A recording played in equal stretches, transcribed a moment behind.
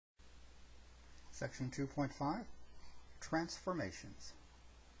Section 2.5, Transformations.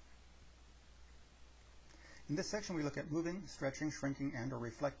 In this section we look at moving, stretching, shrinking, and or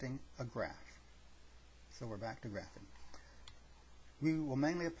reflecting a graph. So we're back to graphing. We will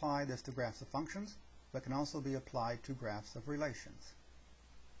mainly apply this to graphs of functions, but can also be applied to graphs of relations.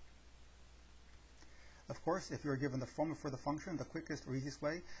 Of course, if you're given the formula for the function, the quickest or easiest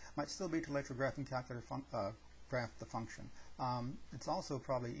way might still be to let your graphing calculator graph the function. It's also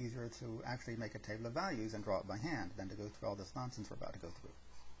probably easier to actually make a table of values and draw it by hand than to go through all this nonsense we're about to go through.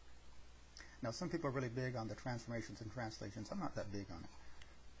 Now, some people are really big on the transformations and translations. I'm not that big on it.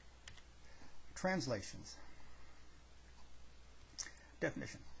 Translations.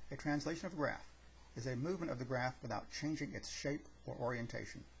 Definition. A translation of a graph is a movement of the graph without changing its shape or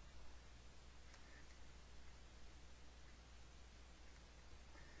orientation.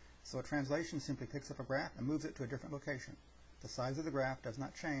 So a translation simply picks up a graph and moves it to a different location. The size of the graph does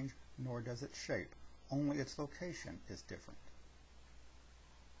not change, nor does its shape. Only its location is different.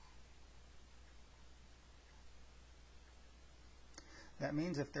 That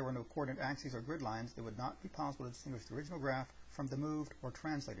means if there were no coordinate axes or grid lines, it would not be possible to distinguish the original graph from the moved or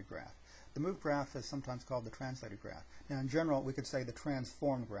translated graph. The moved graph is sometimes called the translated graph. Now, in general, we could say the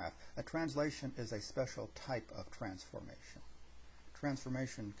transformed graph. A translation is a special type of transformation.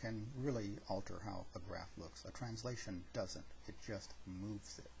 Transformation can really alter how a graph looks. A translation doesn't. It just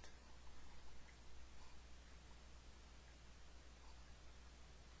moves it.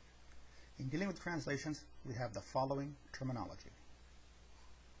 In dealing with translations, we have the following terminology.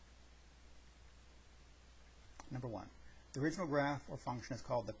 Number one, the original graph or function is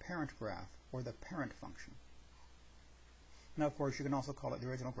called the parent graph or the parent function. Now, of course, you can also call it the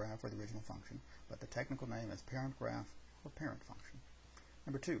original graph or the original function, but the technical name is parent graph or parent function.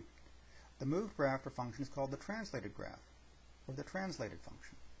 Number two, the moved graph or function is called the translated graph or the translated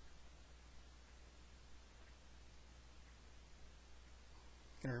function.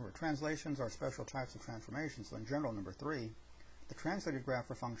 Remember, translations are special types of transformations, so in general, number three, the translated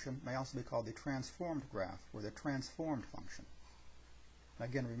graph or function may also be called the transformed graph or the transformed function.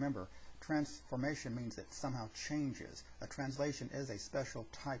 Again, remember, transformation means it somehow changes. A translation is a special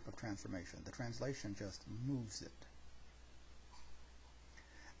type of transformation. The translation just moves it.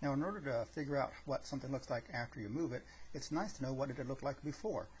 Now, in order to figure out what something looks like after you move it, it's nice to know what did it look like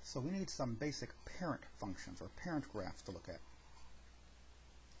before. So we need some basic parent functions or parent graphs to look at.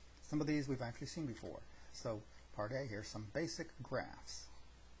 Some of these we've actually seen before. So part A here, some basic graphs.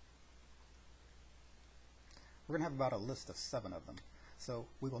 We're going to have about a list of 7 of them. So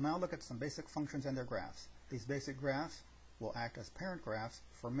we will now look at some basic functions and their graphs. These basic graphs will act as parent graphs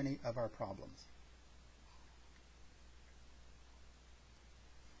for many of our problems.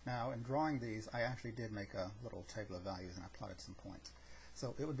 Now, in drawing these, I actually did make a little table of values and I plotted some points.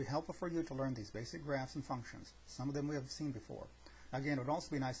 So it would be helpful for you to learn these basic graphs and functions. Some of them we have seen before. Again, it would also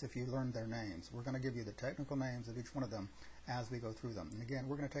be nice if you learned their names. We're going to give you the technical names of each one of them as we go through them. And again,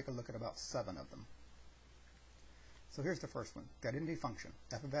 we're going to take a look at about 7 of them. So here's the first one, the identity function,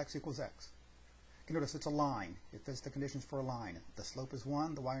 f of x equals x. You notice it's a line. It fits the conditions for a line. The slope is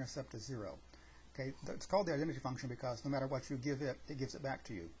 1, the y-intercept is 0. Okay, it's called the identity function because no matter what you give it, it gives it back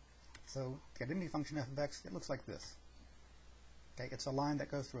to you. So the identity function f of x, it looks like this. Okay, it's a line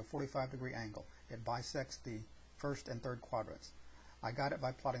that goes through a 45-degree angle. It bisects the first and third quadrants. I got it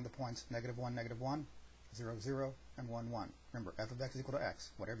by plotting the points -1, -1, 0, 0, and 1, 1. Remember, f of x is equal to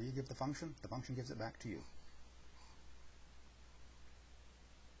x. Whatever you give the function gives it back to you.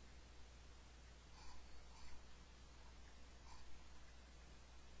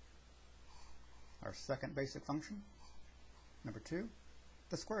 Our second basic function, number 2,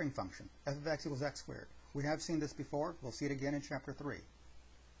 the squaring function, f of x equals x squared. We have seen this before. We'll see it again in chapter 3.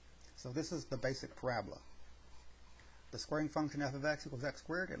 So this is the basic parabola. The squaring function f of x equals x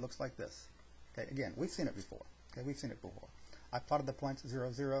squared, it looks like this. Okay, again, we've seen it before. Okay, we've seen it before. I plotted the points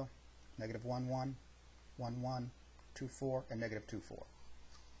 0, 0, -1, 1, 1, 1, 2, 4, and -2, 4.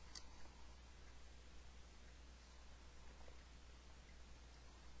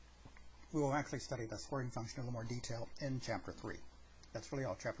 We will actually study the squaring function in a little more detail in chapter 3. That's really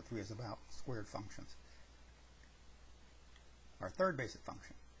all chapter 3 is about, squared functions. Our third basic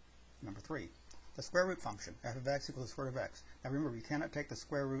function, number 3, the square root function, f of x equals the square root of x. Now remember, you cannot take the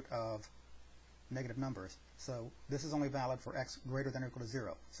square root of negative numbers, so this is only valid for x greater than or equal to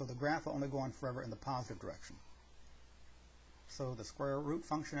 0. So the graph will only go on forever in the positive direction. So the square root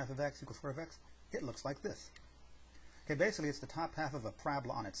function f of x equals square root of x, it looks like this. Okay, basically it's the top half of a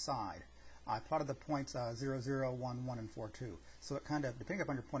parabola on its side. I plotted the points 0, 0, 1, 1, and 4, 2. So it kind of, depending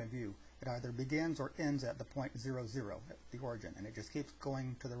upon your point of view, it either begins or ends at the point 0, 0, at the origin, and it just keeps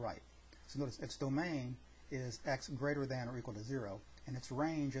going to the right. So notice its domain is x greater than or equal to 0, and its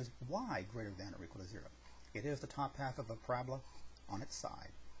range is y greater than or equal to 0. It is the top half of a parabola on its side.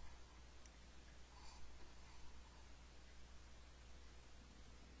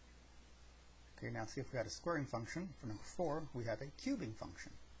 Okay, now see if we had a squaring function. For number 4, we have a cubing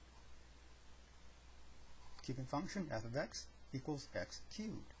function. Cubing function, f of x equals x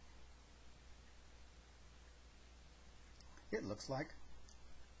cubed. It looks like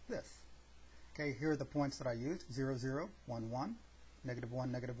this. Okay, here are the points that I used: 0, 0, 1, 1, negative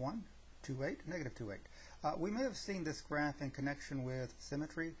 1, negative 1, 2, 8, negative 2, 8. We may have seen this graph in connection with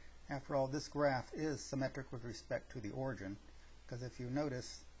symmetry. After all, this graph is symmetric with respect to the origin, because if you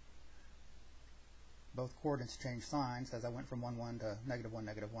notice, both coordinates change signs as I went from 1, 1 to negative 1,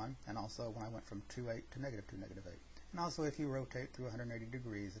 negative 1, and also when I went from 2, 8 to negative 2, negative 8. And also if you rotate through 180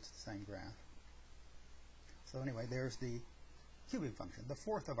 degrees, it's the same graph. So anyway, there's the cubing function, the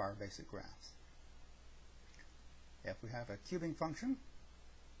fourth of our basic graphs. If we have a cubing function,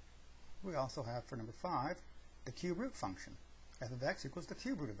 we also have, for number 5, the cube root function. F of x equals the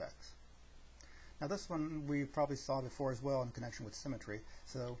cube root of x. Now this one we probably saw before as well in connection with symmetry.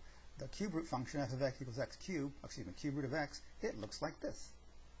 So the cube root function, f of x equals x cubed, cube root of x, it looks like this.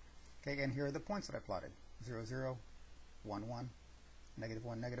 Okay, and here are the points that I plotted: 0, 0, 1, 1, negative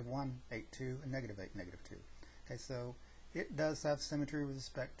 1, negative 1, 8, 2, and negative 8, negative 2. Okay, so it does have symmetry with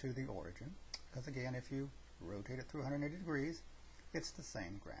respect to the origin, because again, if you rotate it through 180 degrees, it's the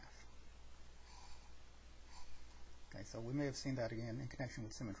same graph. Okay, so we may have seen that again in connection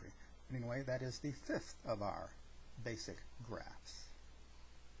with symmetry. But anyway, that is the fifth of our basic graphs.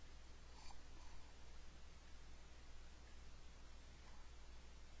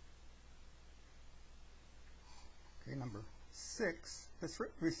 Okay, number 6, the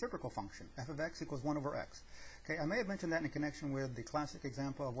reciprocal function, f of x equals 1 over x. Okay, I may have mentioned that in connection with the classic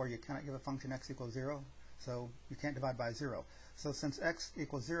example of where you cannot give a function x equals 0, so you can't divide by 0. So since x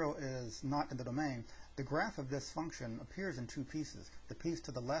equals 0 is not in the domain, the graph of this function appears in two pieces. The piece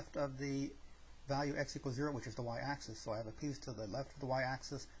to the left of the value x equals 0, which is the y-axis, so I have a piece to the left of the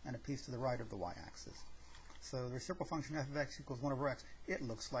y-axis and a piece to the right of the y-axis. So the reciprocal function f of x equals 1 over x, it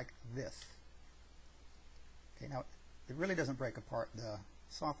looks like this. Okay, now it really doesn't break apart. The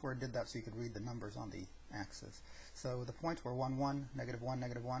software did that so you could read the numbers on the axis. So the points were 1, 1, negative 1,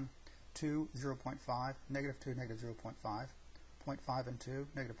 negative 1, 2, 0.5, negative 2, negative 0.5, 0.5 and 2,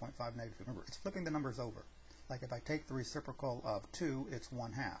 negative 0.5, negative 2. Remember, it's flipping the numbers over. Like if I take the reciprocal of 2, it's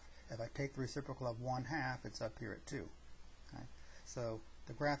 1 half. If I take the reciprocal of 1 half, it's up here at 2. Okay? So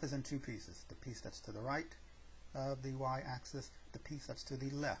the graph is in two pieces. The piece that's to the right of the y-axis, the piece that's to the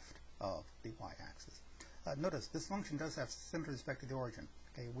left of the y-axis. Notice this function does have symmetry with respect to the origin.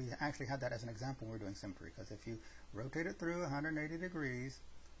 Okay, we actually had that as an example when we were doing symmetry, because if you rotate it through 180 degrees,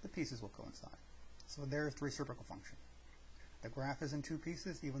 the pieces will coincide. So there's the reciprocal function. The graph is in two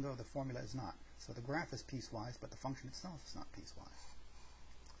pieces, even though the formula is not. So the graph is piecewise, but the function itself is not piecewise.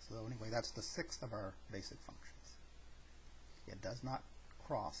 So anyway, that's the sixth of our basic functions. It does not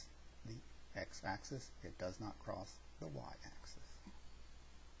cross the x-axis. It does not cross the y-axis.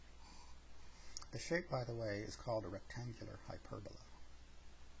 The shape, by the way, is called a rectangular hyperbola.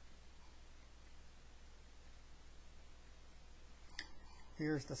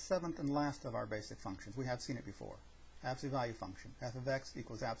 Here's the seventh and last of our basic functions. We have seen it before. Absolute value function. F of x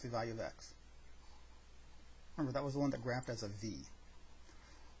equals absolute value of x. Remember, that was the one that graphed as a v.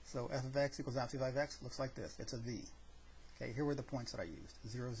 So f of x equals absolute value of x looks like this. It's a v. Okay, here were the points that I used.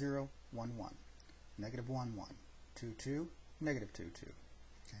 0, 0, 1, 1. Negative 1, 1. 2, 2. Negative 2, 2.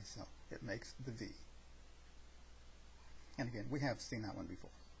 Okay, so it makes the v. And again, we have seen that one before.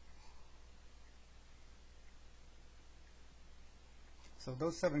 So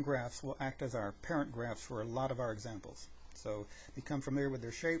those 7 graphs will act as our parent graphs for a lot of our examples. So become familiar with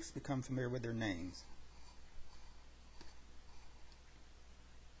their shapes, become familiar with their names.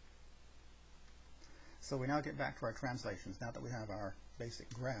 So we now get back to our translations, now that we have our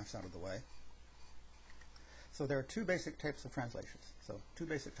basic graphs out of the way. So there are two basic types of translations. So two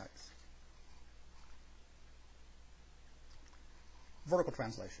basic types. Vertical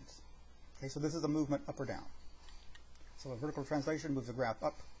translations. Okay, so this is a movement up or down. So a vertical translation moves the graph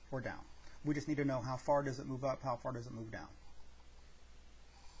up or down. We just need to know how far does it move up, how far does it move down.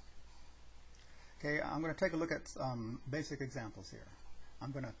 Okay, I'm going to take a look at some basic examples here.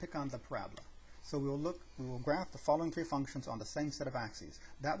 I'm going to pick on the parabola. So we will graph the following 3 functions on the same set of axes.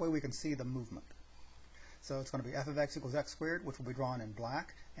 That way we can see the movement. So it's going to be f of x equals x squared, which will be drawn in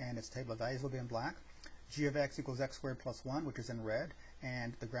black, and its table of values will be in black. G of x equals x squared plus 1, which is in red,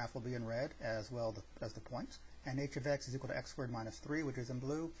 and the graph will be in red as well as the points. and h of x is equal to x squared minus 3, which is in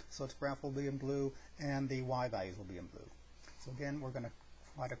blue, so its graph will be in blue, and the y values will be in blue. So again, we're going to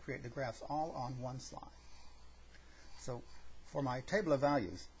try to create the graphs all on one slide. So for my table of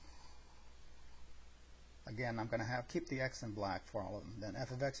values, again, I'm going to keep the x in black for all of them. Then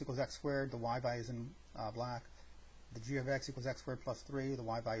f of x equals x squared, the y value is in black. The g of x equals x squared plus 3, the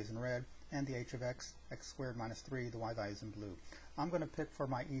y value is in red. And the h of x, x squared minus 3, the y value is in blue. I'm going to pick for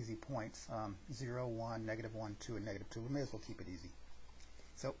my easy points 0, 1, negative 1, 2, and negative 2. We may as well keep it easy.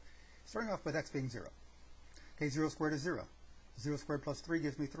 So starting off with x being 0. Okay, 0 squared is 0. 0 squared plus 3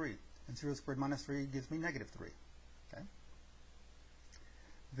 gives me 3. And 0 squared minus 3 gives me negative 3. Okay.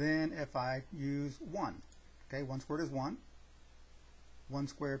 Then if I use 1, okay, 1 squared is 1. 1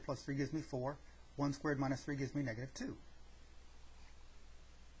 squared plus 3 gives me 4. 1 squared minus 3 gives me negative 2.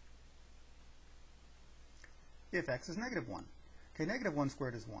 If x is negative 1. Okay, negative 1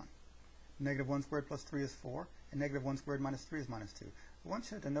 squared is 1. Negative 1 squared plus 3 is 4. And negative 1 squared minus 3 is minus 2. I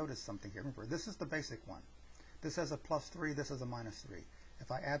want you to notice something here. Remember, this is the basic one. This has a plus 3, this has a minus 3.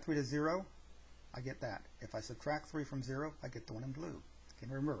 If I add 3 to 0, I get that. If I subtract 3 from 0, I get the one in blue. Okay,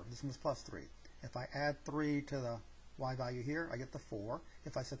 remember, this one was plus 3. If I add 3 to the y value here, I get the 4.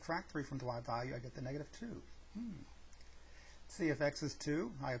 If I subtract 3 from the y value, I get the negative 2. See, if x is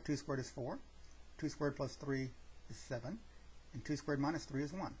 2, I have 2 squared is 4. 2 squared plus 3 is 7. And 2 squared minus 3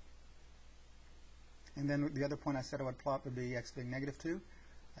 is 1. And then the other point I said I would plot would be x being negative 2.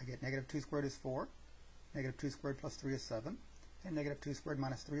 I get negative 2 squared is 4. Negative 2 squared plus 3 is 7. And negative 2 squared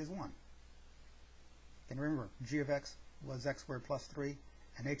minus 3 is 1. And remember, g of x was x squared plus 3,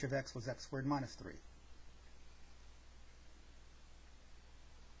 and h of x was x squared minus 3.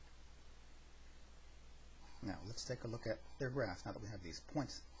 Now, let's take a look at their graphs now that we have these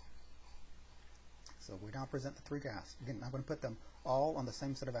points. So we now present the three graphs. Again, I'm going to put them all on the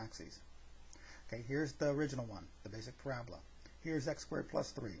same set of axes. Okay, here's the original one, the basic parabola. Here's x squared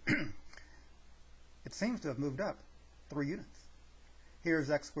plus 3. It seems to have moved up 3 units.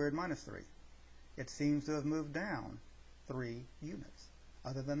 Here's x squared minus 3. It seems to have moved down 3 units.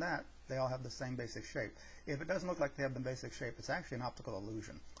 Other than that, they all have the same basic shape. If it doesn't look like they have the basic shape, it's actually an optical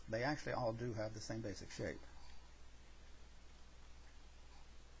illusion. They actually all do have the same basic shape.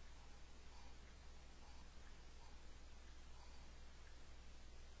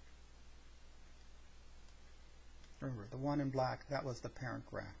 Remember, the one in black, that was the parent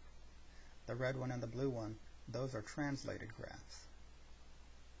graph. The red one and the blue one, those are translated graphs.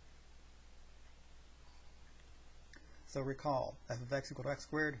 So recall, f of x equal to x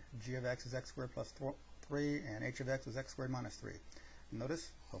squared, g of x is x squared plus 3, and h of x is x squared minus 3. Notice,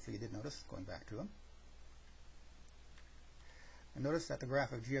 hopefully you did notice, going back to them. And notice that the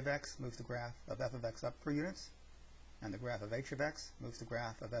graph of g of x moves the graph of f of x up 3 units, and the graph of h of x moves the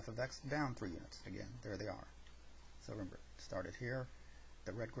graph of f of x down 3 units. Again, there they are. So remember, it started here,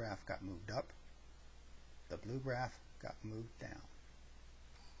 the red graph got moved up, the blue graph got moved down.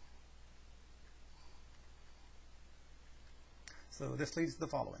 So this leads to the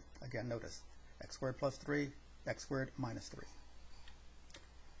following. Again, notice, x squared plus 3, x squared minus 3.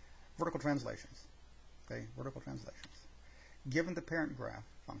 Vertical translations. Okay, vertical translations. Given the parent graph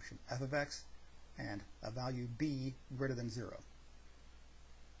function f of x and a value b greater than 0,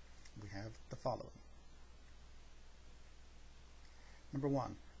 we have the following. Number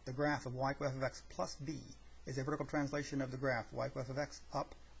 1, the graph of y equal f of x plus b is a vertical translation of the graph y equal f of x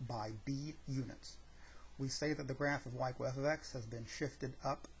up by b units. We say that the graph of y equal f of x has been shifted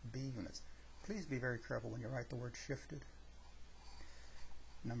up b units. Please be very careful when you write the word shifted.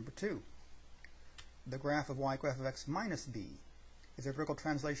 Number 2, the graph of y equal f of x minus b is a vertical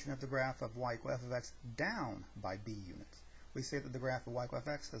translation of the graph of y equal f of x down by b units. We say that the graph of y equal f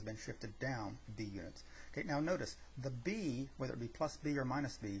of x has been shifted down b units. Okay, now notice, the b, whether it be plus b or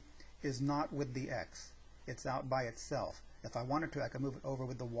minus b, is not with the x. It's out by itself. If I wanted to, I could move it over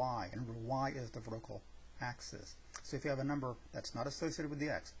with the y, and remember, y is the vertical axis. So if you have a number that's not associated with the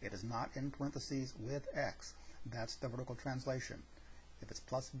x, it is not in parentheses with x, that's the vertical translation. If it's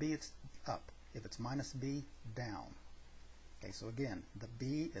plus b, it's up. If it's minus b, down. Okay, so again, the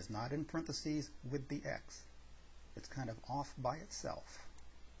b is not in parentheses with the x. It's kind of off by itself.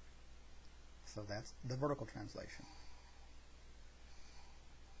 So that's the vertical translation.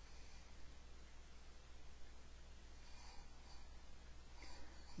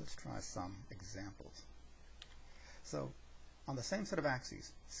 Let's try some examples. So on the same set of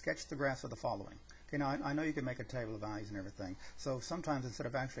axes, sketch the graphs of the following. Okay, now I know you can make a table of values and everything. So sometimes instead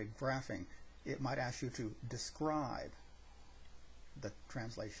of actually graphing, it might ask you to describe the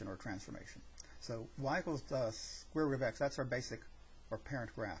translation or transformation. So y equals the square root of x, that's our basic or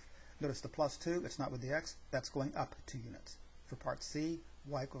parent graph. Notice the plus 2, it's not with the x, that's going up 2 units. For part C,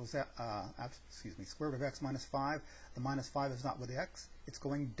 y equals, square root of x minus 5. The minus 5 is not with the x, it's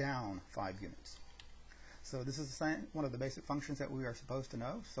going down 5 units. So this is the same, one of the basic functions that we are supposed to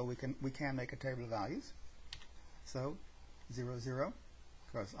know, so we can make a table of values. So 0, 0,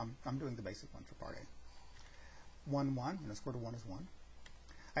 because I'm doing the basic one for part A. 1, 1, and the square root of 1 is 1.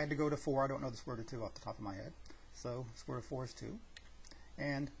 I had to go to 4, I don't know the square root of 2 off the top of my head, so square root of 4 is 2.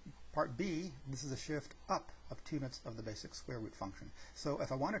 And part B, this is a shift up of 2 units of the basic square root function. So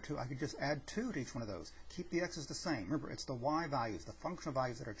if I wanted to, I could just add 2 to each one of those. Keep the x's the same. Remember, it's the y values, the functional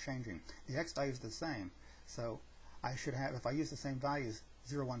values that are changing. The x value is the same. So I should have, if I use the same values,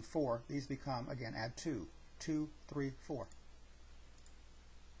 0, 1, 4, these become, again, add 2. 2, 3, 4.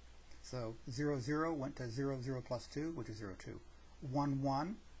 So 0, 0 went to 0, 0 plus 2, which is 0, 2. 1,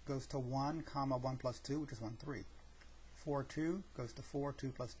 1 goes to 1, comma 1 plus 2, which is 1, 3. 4, 2 goes to 4, 2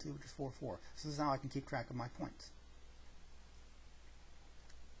 plus 2, which is 4, 4. So this is how I can keep track of my points.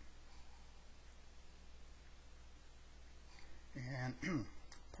 And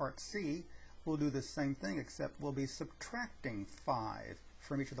part C, we'll do the same thing, except we'll be subtracting 5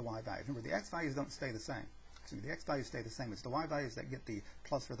 from each of the y values. Remember, the x values don't stay the same. Excuse me, the x values stay the same. It's the y values that get the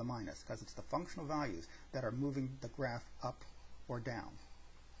plus or the minus, because it's the functional values that are moving the graph up or down.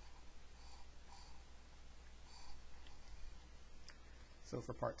 So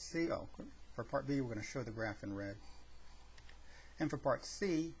for part C, for part B, we're going to show the graph in red. And for part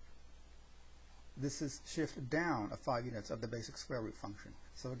C, this is shift down of 5 units of the basic square root function.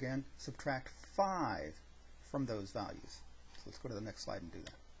 So again, subtract 5 from those values. So let's go to the next slide and do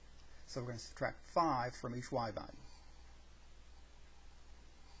that. So we're going to subtract 5 from each y value.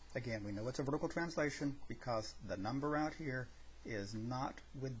 Again, we know it's a vertical translation because the number out here is not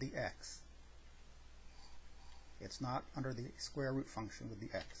with the x. It's not under the square root function with the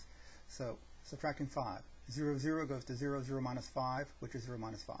x. So subtracting 5. 0, 0 goes to 0, 0 minus 5, which is 0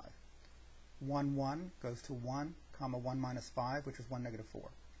 minus 5. 1, 1 goes to 1, comma 1 minus 5, which is 1, negative 4.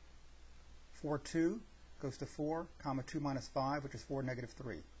 4, 2 goes to 4, comma 2 minus 5, which is 4, negative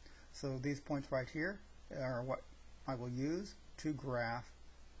 3. So these points right here are what I will use to graph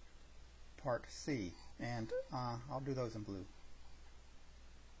part C. And I'll do those in blue.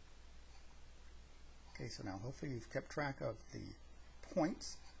 Okay, so now hopefully you've kept track of the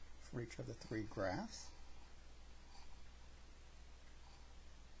points for each of the 3 graphs.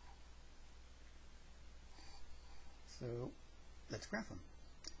 So let's graph them.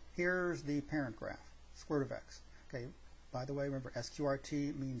 Here's the parent graph, square root of x. Okay, by the way, remember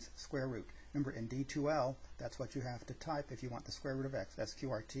SQRT means square root. Remember in D2L, that's what you have to type if you want the square root of x,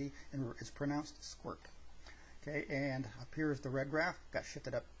 SQRT, and remember, it's pronounced squirt. Okay, and up here is the red graph, got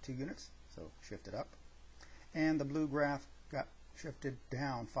shifted up 2 units, so shifted up. And the blue graph got shifted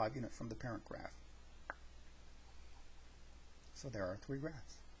down 5 units from the parent graph. So there are 3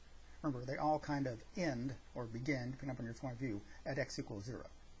 graphs. Remember, they all kind of end or begin, depending upon your point of view, at x equals 0,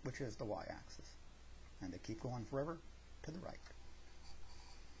 which is the y-axis. And they keep going forever to the right.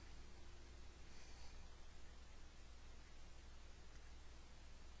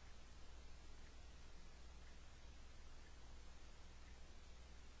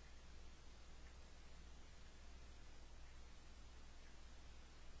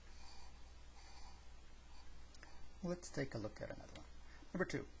 Let's take a look at another one. Number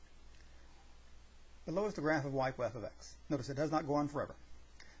 2. Below is the graph of y equal f of x. Notice it does not go on forever.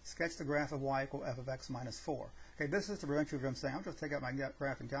 Sketch the graph of y equal f of x minus 4. Okay, this is to prevent you from saying, I'll just take out my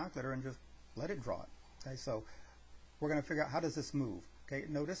graphing calculator and just let it draw it. Okay, so we're going to figure out how does this move. Okay,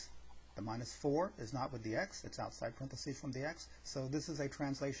 notice the minus 4 is not with the x. It's outside parentheses from the x. So this is a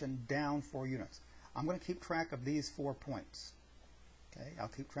translation down 4 units. I'm going to keep track of these 4 points. Okay, I'll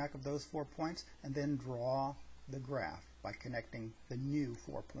keep track of those 4 points and then draw the graph by connecting the new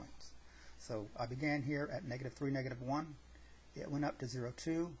 4 points. So I began here at negative 3, negative 1. It went up to 0,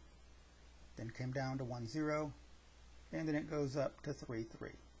 2, then came down to 1, 0, and then it goes up to 3, 3.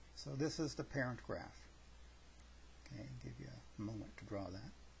 So this is the parent graph. Okay, give you a moment to draw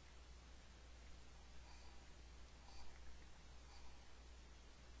that.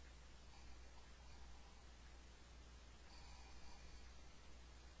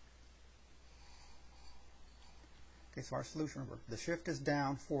 Okay, so our solution, remember, the shift is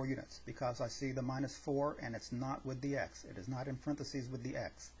down 4 units because I see the minus 4 and it's not with the x. It is not in parentheses with the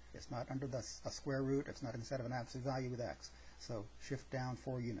x. It's not under a square root. It's not instead of an absolute value with x. So shift down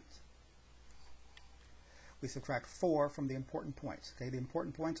 4 units. We subtract 4 from the important points. Okay, the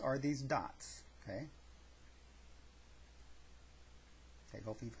important points are these dots. Okay. Okay,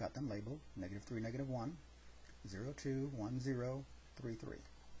 hopefully you've got them labeled. Negative 3, negative 1, 0, 2, 1, 0, 3, 3.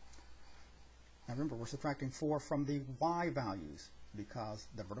 Now remember, we're subtracting 4 from the y values because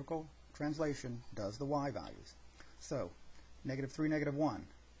the vertical translation does the y values. So, negative 3, negative 1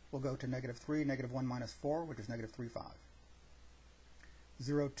 will go to negative 3, negative 1 minus 4, which is negative 3, 5.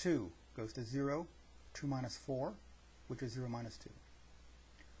 0, 2 goes to 0, 2 minus 4, which is 0 minus 2.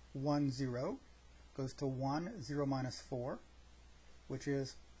 1, 0 goes to 1, 0 minus 4, which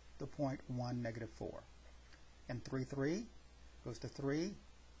is the point 1, negative 4. And 3, 3 goes to 3,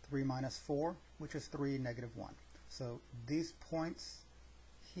 3 minus 4, which is 3, negative 1. So these points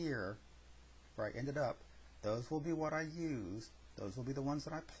here, where I ended up, those will be what I use. Those will be the ones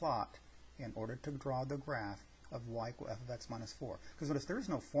that I plot in order to draw the graph of y equal f of x minus 4. Because notice there is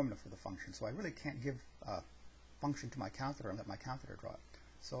no formula for the function, so I really can't give a function to my calculator and let my calculator draw it.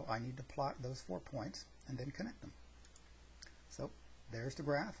 So I need to plot those 4 points and then connect them. So there's the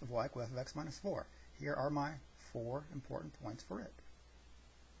graph of y equal f of x minus 4. Here are my 4 important points for it.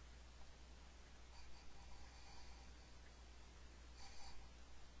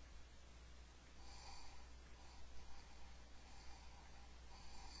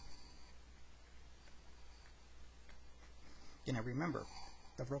 Now remember,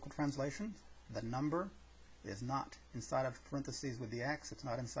 the vertical translation, the number is not inside of parentheses with the x, it's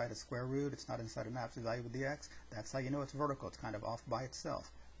not inside a square root, it's not inside an absolute value with the x. That's how you know it's vertical. It's kind of off by itself.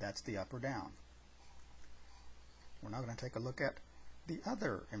 That's the up or down. We're now going to take a look at the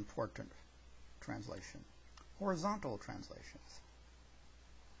other important translation, horizontal translations.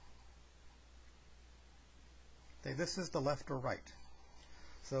 Okay, this is the left or right.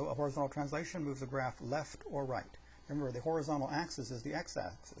 So a horizontal translation moves the graph left or right. Remember, the horizontal axis is the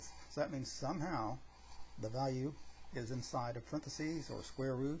x-axis, so that means somehow the value is inside of parentheses or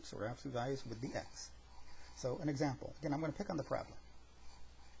square roots or absolute values with the x. So an example. Again, I'm going to pick on the parabola.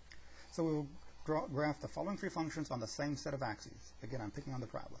 So we'll graph the following 3 functions on the same set of axes. Again, I'm picking on the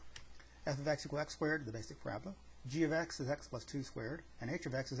parabola. F of x equal x squared, the basic parabola. G of x is x plus 2 squared, and h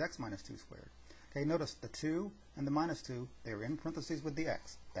of x is x minus 2 squared. Okay, notice the 2 and the minus 2, they are in parentheses with the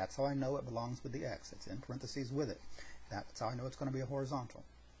x. That's how I know it belongs with the x. It's in parentheses with it. That's how I know it's going to be a horizontal.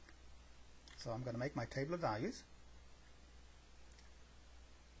 So I'm going to make my table of values.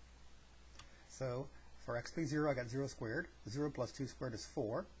 So for x being 0, I got 0 squared. 0 plus 2 squared is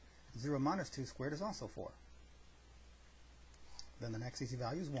 4. 0 minus 2 squared is also 4. Then the next easy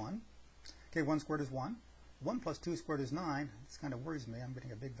value is 1. Okay, 1 squared is 1. 1 plus 2 squared is 9. This kind of worries me. I'm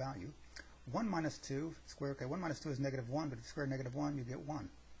getting a big value. 1 minus 2 squared, okay, 1 minus 2 is negative 1, but if you square negative 1, you get 1.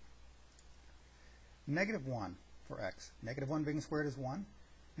 Negative 1 for x. Negative 1 being squared is 1.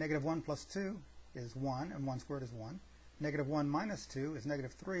 Negative 1 plus 2 is 1, and 1 squared is 1. Negative 1 minus 2 is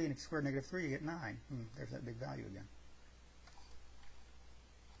negative 3, and if you square negative 3, you get 9. There's that big value again.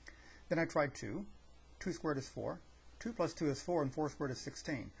 Then I tried 2. 2 squared is 4. 2 plus 2 is 4, and 4 squared is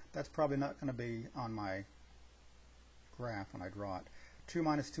 16. That's probably not going to be on my graph when I draw it. 2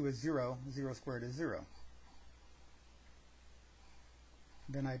 minus 2 is 0. 0 squared is 0.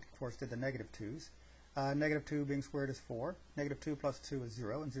 Then I, of course, did the negative 2's. Negative 2 being squared is 4. Negative 2 plus 2 is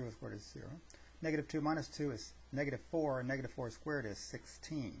 0, and 0 squared is 0. Negative 2 minus 2 is negative 4, and negative 4 squared is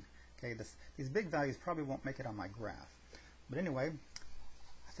 16. Okay, these big values probably won't make it on my graph. But anyway,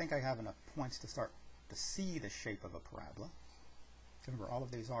 I think I have enough points to start to see the shape of a parabola. Remember, all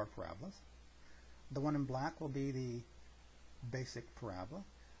of these are parabolas. The one in black will be the basic parabola.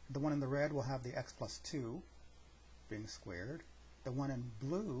 The one in the red will have the x plus 2 being squared. The one in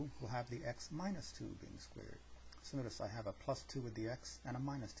blue will have the x minus 2 being squared. So notice I have a plus 2 with the x and a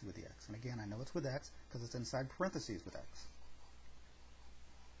minus 2 with the x. And again, I know it's with x because it's inside parentheses with x.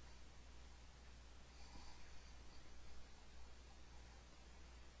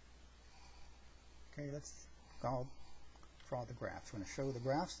 Okay, let's draw the graphs. We're going to show the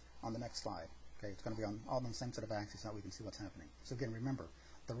graphs on the next slide. Okay, it's going to be all on the same set of axes so that we can see what's happening. So again, remember,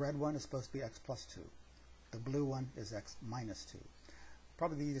 the red one is supposed to be x plus 2. The blue one is x minus 2.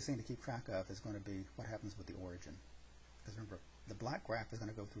 Probably the easiest thing to keep track of is going to be what happens with the origin. Because remember, the black graph is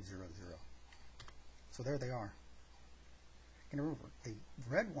going to go through 0, 0. So there they are. And remember, the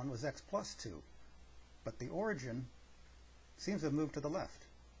red one was x plus 2, but the origin seems to have moved to the left.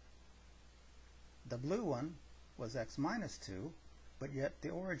 The blue one was x minus 2, but yet the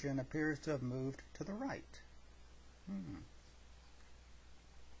origin appears to have moved to the right.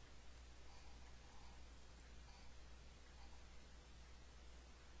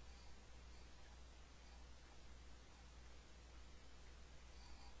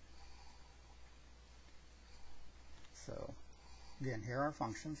 So, again, here are our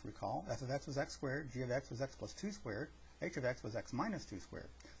functions. Recall, f of x was x squared, g of x was x plus 2 squared, h of x was x minus 2 squared.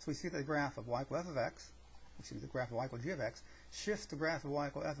 So we see that the graph of y equal f of x, the graph of y equal g of x, shifts the graph of y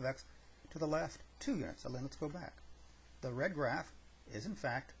equal f of x to the left 2 units. So then let's go back. The red graph is in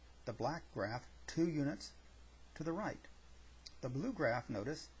fact the black graph 2 units to the right. The blue graph,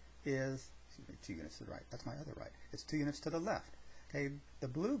 notice, is 2 units to the right. That's my other right. It's 2 units to the left. Okay, the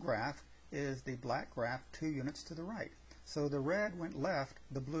blue graph is the black graph 2 units to the right. So the red went left,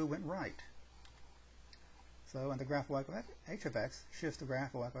 the blue went right. So in the graph of h of x shifts the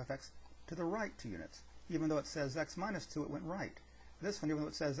graph of x to the right 2 units. Even though it says x minus 2, it went right. This one, even though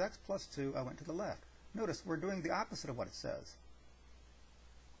it says x plus 2, I went to the left. Notice we're doing the opposite of what it says.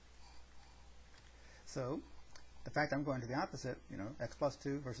 So the fact I'm going to the opposite, x plus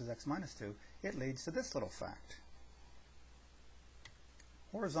 2 versus x minus 2, it leads to this little fact.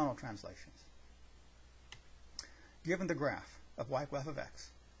 Horizontal translations. Given the graph of y equal f of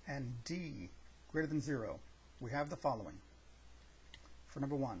x and d greater than 0, we have the following. For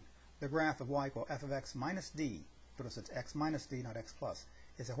number 1, the graph of y equal f of x minus d, notice it's x minus d, not x plus,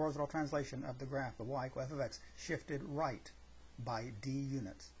 is a horizontal translation of the graph of y equal f of x shifted right by d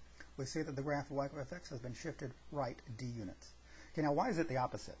units. We see that the graph of y equal f of x has been shifted right d units. Okay, now why is it the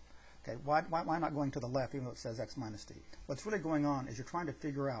opposite? Okay, why not going to the left even though it says x minus d? What's really going on is you're trying to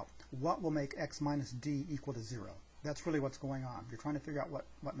figure out what will make x minus d equal to 0. That's really what's going on. You're trying to figure out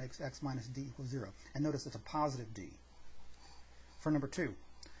what makes x minus d equal 0. And notice it's a positive d. For number 2,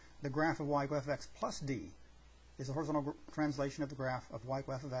 the graph of y equal f of x plus d is a horizontal translation of the graph of y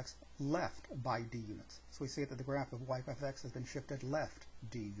equal f of x left by d units. So we see that the graph of y equal f of x has been shifted left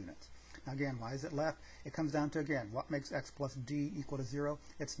d units. Now again, why is it left? It comes down to, again, what makes x plus d equal to 0?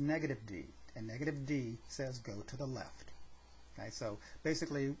 It's negative d. And negative d says go to the left. Okay, so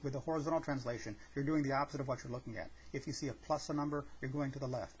basically with the horizontal translation, you're doing the opposite of what you're looking at. If you see a plus a number, you're going to the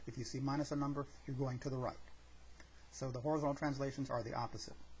left. If you see minus a number, you're going to the right. So the horizontal translations are the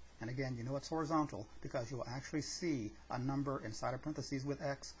opposite. And again, you know it's horizontal because you will actually see a number inside of parentheses with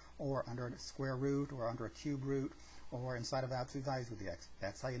x, or under a square root, or under a cube root, or inside of absolute values with the x.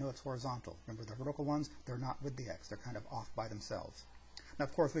 That's how you know it's horizontal. Remember, the vertical ones, they're not with the x. They're kind of off by themselves. Now,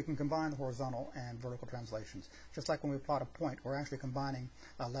 of course, we can combine the horizontal and vertical translations. Just like when we plot a point, we're actually combining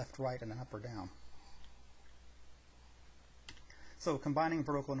a left, right, and an up or down. So combining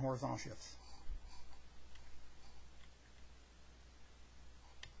vertical and horizontal shifts.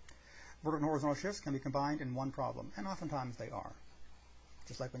 Vertical and horizontal shifts can be combined in one problem, and oftentimes they are.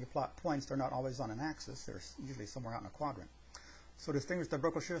 Just like when you plot points, they're not always on an axis. They're usually somewhere out in a quadrant. So to distinguish the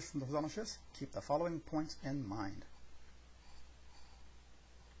vertical shifts from the horizontal shifts, keep the following points in mind.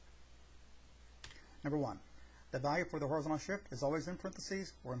 Number 1, the value for the horizontal shift is always in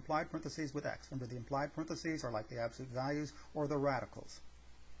parentheses or implied parentheses with x. Remember, the implied parentheses are like the absolute values or the radicals.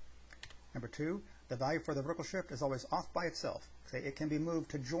 Number 2, the value for the vertical shift is always off by itself. Okay, it can be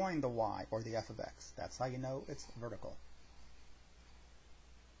moved to join the y or the f of x. That's how you know it's vertical.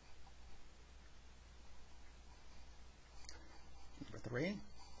 Number 3,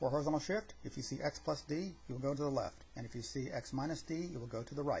 for horizontal shift, if you see x plus d, you will go to the left. And if you see x minus d, you will go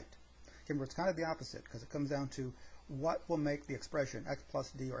to the right. Remember, it's kind of the opposite because it comes down to what will make the expression x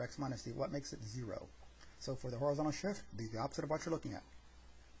plus d or x minus d, what makes it 0. So for the horizontal shift, be the opposite of what you're looking at.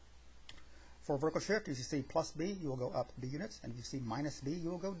 For vertical shift, if you see plus b, you will go up b units, and if you see minus b, you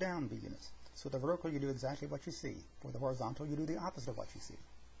will go down b units. So the vertical, you do exactly what you see. For the horizontal, you do the opposite of what you see.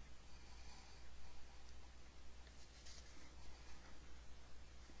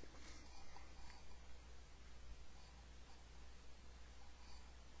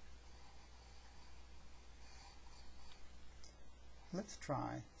 Let's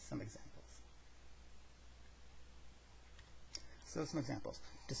try some examples. So some examples.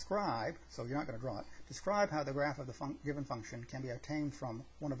 Describe, so you're not going to draw it, describe how the graph of the given function can be obtained from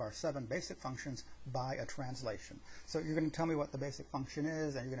one of our 7 basic functions by a translation. So you're going to tell me what the basic function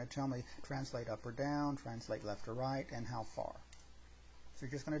is, and you're going to tell me translate up or down, translate left or right, and how far. So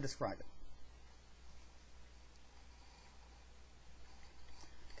you're just going to describe it.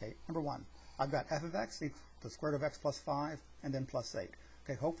 Okay, number 1, I've got f of x equals the square root of x plus 5, and then plus 8.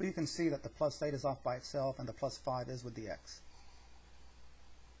 Okay, hopefully you can see that the plus 8 is off by itself, and the plus 5 is with the x.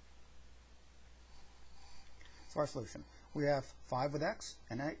 So our solution, we have 5 with x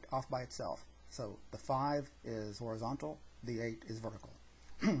and 8 off by itself. So the 5 is horizontal, the 8 is vertical.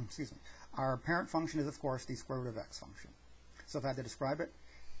 Excuse me. Our parent function is, of course, the square root of x function. So if I had to describe it,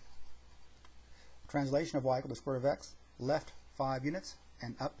 translation of y equal to the square root of x, left 5 units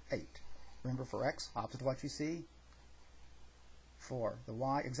and up 8. Remember, for x, opposite of what you see. For the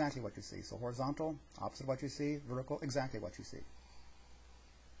y, exactly what you see. So horizontal, opposite of what you see. Vertical, exactly what you see.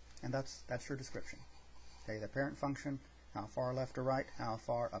 And that's your description. Okay, the parent function, how far left or right, how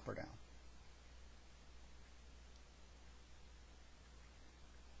far up or down.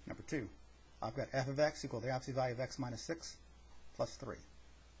 Number 2, I've got f of x equal the absolute value of x minus 6 plus 3.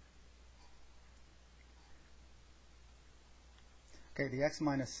 Okay, the x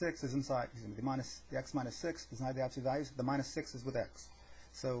minus 6 is inside, the x minus 6 is inside the absolute values. The minus 6 is with x.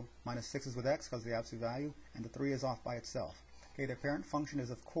 So minus 6 is with x because of the absolute value, and the 3 is off by itself. Okay, the parent function is,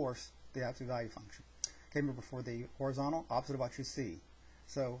 of course, the absolute value function. Okay, remember for the horizontal, opposite of what you see.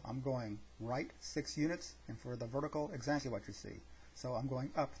 So I'm going right 6 units, and for the vertical, exactly what you see. So I'm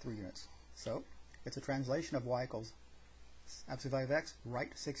going up 3 units. So it's a translation of y equals absolute value of x,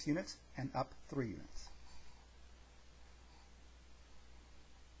 right 6 units, and up 3 units.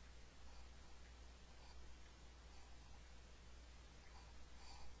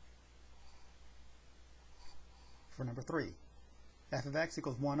 For number 3, f of x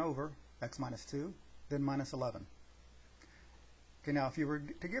equals 1 over x minus 2, then minus 11. Okay, now if you were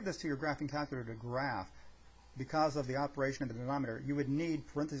to give this to your graphing calculator to graph, because of the operation in the denominator, you would need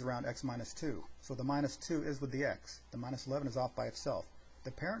parentheses around x minus 2. So the minus 2 is with the x. The minus 11 is off by itself.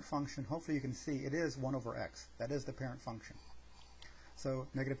 The parent function, hopefully you can see, it is 1 over x. That is the parent function. So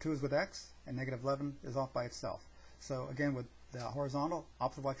negative 2 is with x, and negative 11 is off by itself. So again, with the horizontal,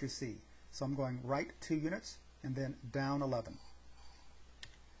 opposite of what you see. So I'm going right 2 units, and then down 11.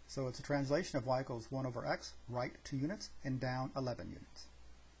 So it's a translation of y equals 1 over x, right 2 units, and down 11 units.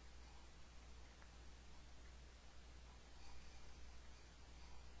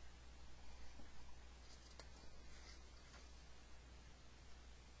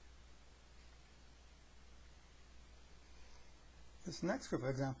 This next group of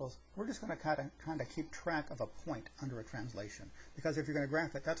examples, we're just going to kind of keep track of a point under a translation. Because if you're going to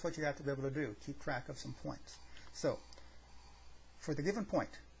graph it, that's what you have to be able to do, keep track of some points. So, for the given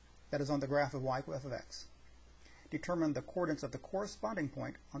point that is on the graph of y equals f of x, determine the coordinates of the corresponding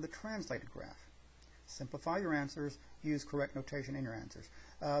point on the translated graph. Simplify your answers, use correct notation in your answers.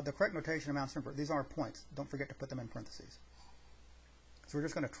 The correct notation amounts, remember, these are points. Don't forget to put them in parentheses. So we're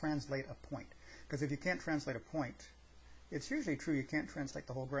just going to translate a point. Because if you can't translate a point, it's usually true you can't translate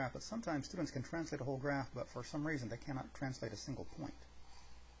the whole graph, but sometimes students can translate a whole graph, but for some reason they cannot translate a single point.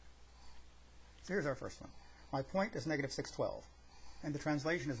 So here's our first one. My point is negative 612, and the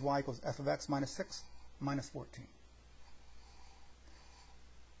translation is y equals f of x minus 6 minus 14.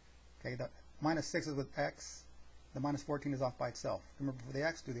 Okay, the minus 6 is with x, the minus 14 is off by itself. Remember, for the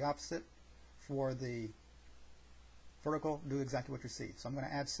x, do the opposite. For the vertical, do exactly what you see. So I'm going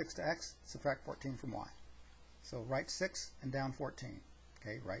to add 6 to x, subtract 14 from y. So right 6 and down 14.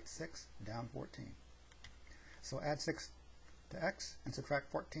 Okay, right 6, down 14. So add 6 to x and subtract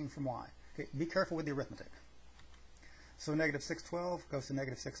 14 from y. Okay, be careful with the arithmetic. So negative 612 goes to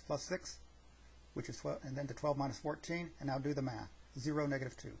negative 6 plus 6, which is 12, and then to 12 minus 14, and now do the math. 0,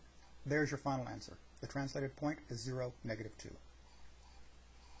 negative 2. There's your final answer. The translated point is 0, negative 2.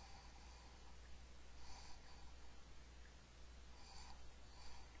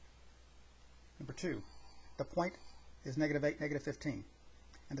 Number 2. The point is negative 8, negative 15.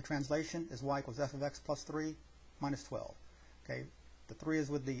 And the translation is y equals f of x plus 3 minus 12. Okay, the 3 is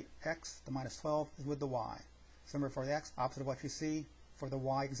with the x, the minus 12 is with the y. So remember, for the x, opposite of what you see. For the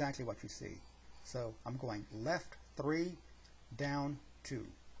y, exactly what you see. So I'm going left 3, down 2.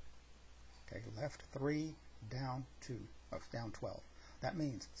 Okay, left 3, down 2, down 12. That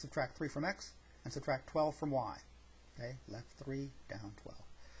means subtract 3 from x and subtract 12 from y. Okay, left 3, down 12.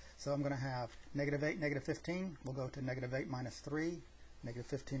 So I'm going to have negative 8, negative 15. We'll go to negative 8 minus 3, negative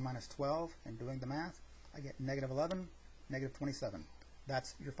 15 minus 12. And doing the math, I get negative 11, negative 27.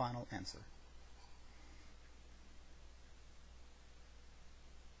 That's your final answer.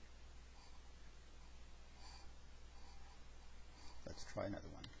 Let's try another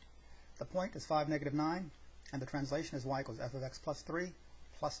one. The point is 5, negative 9. And the translation is y equals f of x plus 3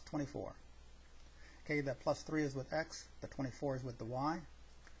 plus 24. Okay, that plus 3 is with x. The 24 is with the y.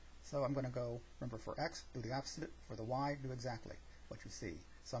 So I'm going to go, remember, for x, do the opposite. For the y, do exactly what you see.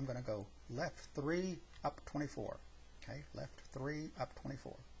 So I'm going to go left 3, up 24. Okay, left 3, up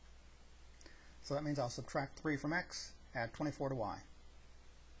 24. So that means I'll subtract 3 from x, add 24 to y.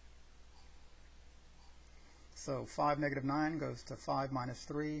 So 5, negative 9 goes to 5 minus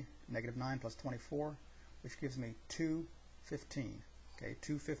 3, negative 9 plus 24, which gives me 2, 15. Okay,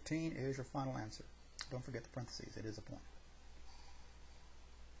 2, 15 is your final answer. Don't forget the parentheses. It is a point.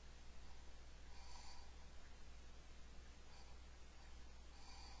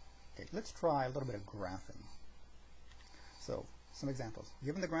 Okay, let's try a little bit of graphing. So, some examples.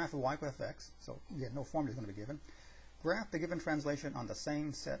 Given the graph of y equals fx, so again, no formula is going to be given. Graph the given translation on the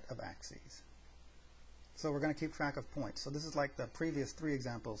same set of axes. So we're going to keep track of points. So this is like the previous 3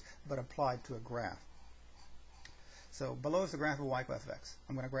 examples, but applied to a graph. So below is the graph of y equal f of x.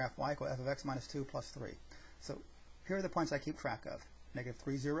 I'm going to graph y equal f of x minus 2 plus 3. So here are the points I keep track of. Negative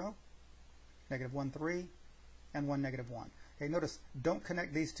 3, 0, negative 1, 3, and 1, negative 1. Okay, notice, don't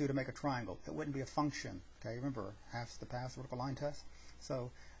connect these two to make a triangle. It wouldn't be a function. Okay, remember, halves the pass vertical line test.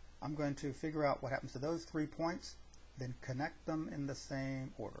 So I'm going to figure out what happens to those 3 points, then connect them in the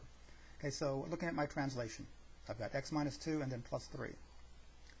same order. Okay, so looking at my translation, I've got x minus 2 and then plus 3.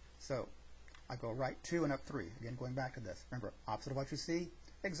 So I go right 2 and up 3. Again, going back to this. Remember, opposite of what you see,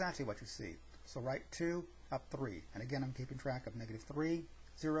 exactly what you see. So right 2, up 3. And again, I'm keeping track of negative 3,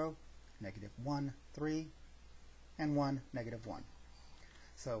 0, negative 1, 3, and 1, negative 1.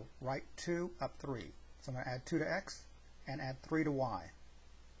 So right 2, up 3. So I'm going to add 2 to x and add 3 to y.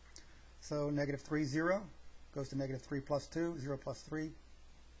 So negative 3, 0 goes to negative 3 plus 2, 0 plus 3,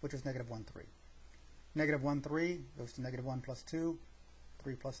 which is negative 1, 3. Negative 1, 3 goes to negative 1 plus 2,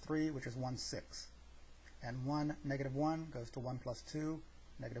 3 plus 3, which is 1, 6. And 1, negative 1 goes to 1 plus 2,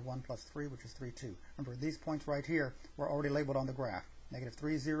 negative 1 plus 3, which is 3, 2. Remember, these points right here were already labeled on the graph. Negative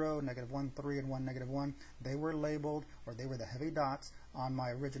 3, 0, negative 1, 3, and 1, negative 1. They were labeled, or they were the heavy dots on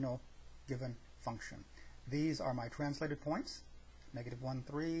my original given function. These are my translated points. Negative 1,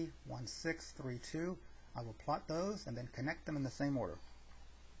 3, 1, 6, 3, 2. I will plot those and then connect them in the same order.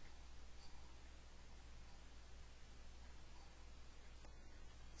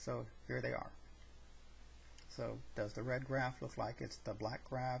 So here they are. So does the red graph look like it's the black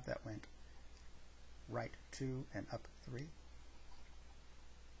graph that went right 2 and up 3?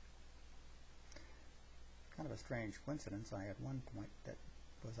 Kind of a strange coincidence. I had one point that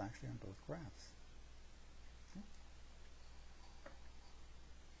was actually on both graphs.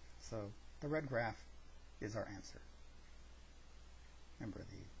 So the red graph is our answer. Remember,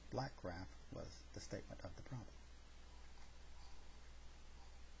 the black graph was the statement of the problem.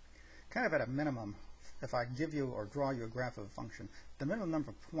 Kind of at a minimum, if I give you or draw you a graph of a function, the minimum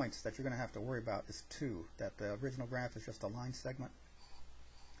number of points that you're going to have to worry about is 2, that the original graph is just a line segment.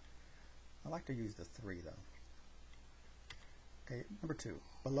 I like to use the 3, though. Okay, number 2.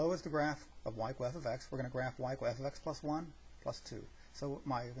 Below is the graph of y equal f of x. We're going to graph y equal f of x plus 1 plus 2. So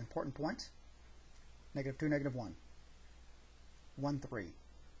my important points, negative 2, negative 1, 1, 3,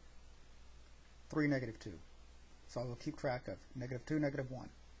 3, negative 2. So I will keep track of negative 2, negative 1,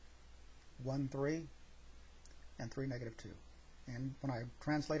 1, 3, and 3, negative 2. And when I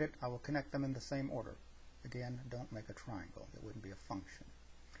translate it, I will connect them in the same order. Again, don't make a triangle. It wouldn't be a function.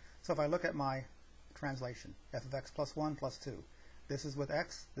 So if I look at my translation, f of x plus 1 plus 2. This is with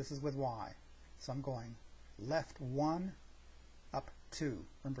x, this is with y. So I'm going left 1, up 2.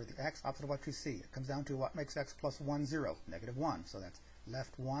 Remember, the x, opposite of what you see. It comes down to what makes x plus 1, 0, negative 1. So that's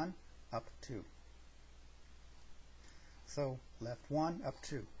left 1, up 2. So left 1, up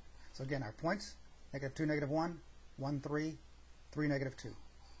 2. So again, our points, negative 2, negative 1, 1, 3, 3, negative 2.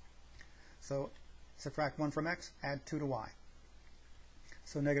 So subtract 1 from x, add 2 to y.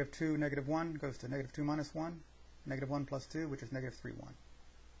 So negative 2, negative 1 goes to negative 2 minus 1, negative 1 plus 2, which is negative 3, 1.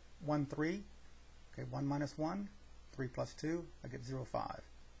 1, 3, okay, 1 minus 1, 3 plus 2, I get 0, 5.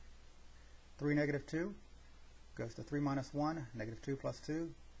 3, negative 2 goes to 3 minus 1, negative 2 plus 2,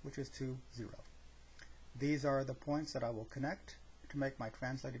 which is 2, 0. These are the points that I will connect to make my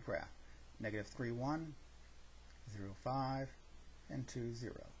translated graph. Negative 3, 1, 0, 5, and 2,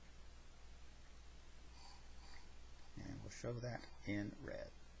 0. And we'll show that in red.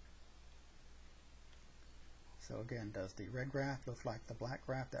 So again, does the red graph look like the black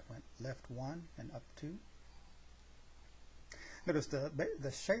graph that went left 1 and up 2? Notice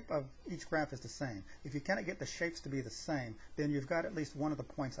the shape of each graph is the same. If you cannot get the shapes to be the same, then you've got at least one of the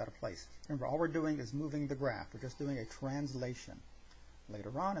points out of place. Remember, all we're doing is moving the graph. We're just doing a translation.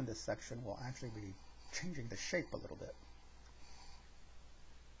 Later on in this section, we'll actually be changing the shape a little bit.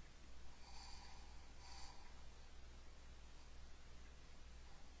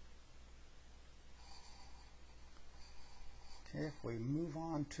 Okay, if we move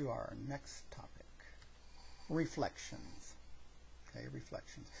on to our next topic, reflections. Okay,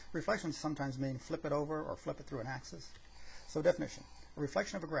 reflections. Reflections sometimes mean flip it over or flip it through an axis. So definition, a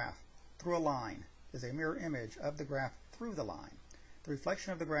reflection of a graph through a line is a mirror image of the graph through the line. The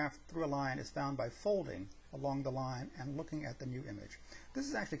reflection of the graph through a line is found by folding along the line and looking at the new image. This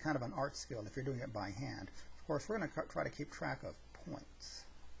is actually kind of an art skill if you're doing it by hand. Of course, we're going to try to keep track of points.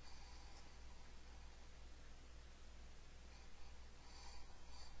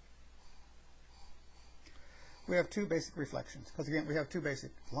 We have two basic reflections, because again, we have two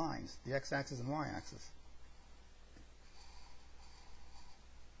basic lines, the x-axis and y-axis.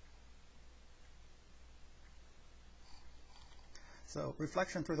 So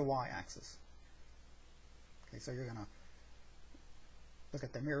reflection through the y-axis. Okay, so you're going to look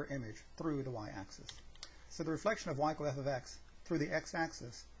at the mirror image through the y-axis. So the reflection of y equals f of x through the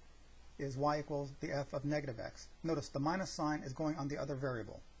x-axis is y equals the f of negative x. Notice the minus sign is going on the other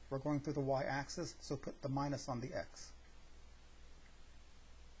variable. We're going through the y-axis, so put the minus on the x.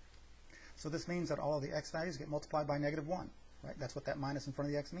 So this means that all of the x values get multiplied by negative 1. Right? That's what that minus in front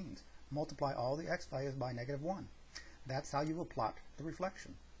of the x means. Multiply all the x values by negative 1. That's how you will plot the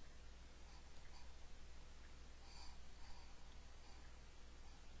reflection.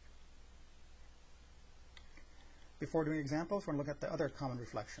 Before doing examples, we're going to look at the other common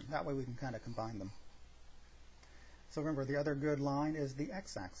reflection. That way we can kind of combine them. So remember, the other good line is the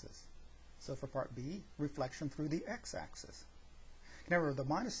x-axis. So for part B, reflection through the x-axis. Remember, the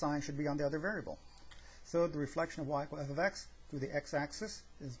minus sign should be on the other variable. So the reflection of y equals f of x through the x-axis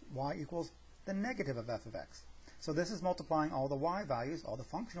is y equals the negative of f of x. So this is multiplying all the y values, all the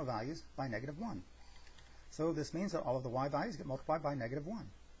functional values, by negative 1. So this means that all of the y values get multiplied by negative 1.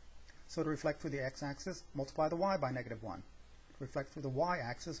 So to reflect through the x-axis, multiply the y by negative 1. To reflect through the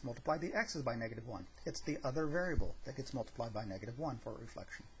y-axis, multiply the x's by negative 1. It's the other variable that gets multiplied by negative 1 for a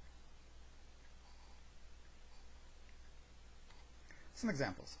reflection. Some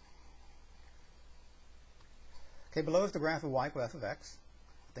examples. Okay, below is the graph of y equals f of x.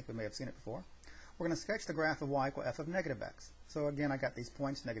 I think we may have seen it before. We're going to sketch the graph of y equals f of negative x. So again, I got these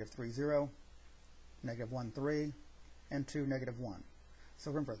points, negative 3, 0, negative 1, 3, and 2, negative 1. So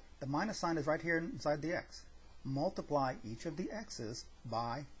remember, the minus sign is right here inside the x. Multiply each of the x's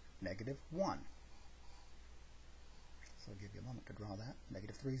by negative 1. So I'll give you a moment to draw that.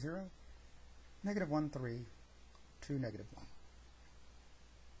 Negative 3, 0, negative 1, 3, 2, negative 1.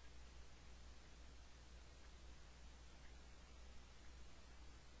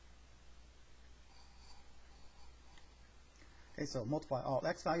 Okay, so multiply all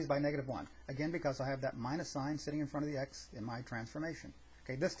x values by negative 1. Again, because I have that minus sign sitting in front of the x in my transformation.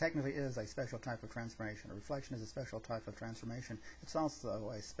 Okay, this technically is a special type of transformation. A reflection is a special type of transformation. It's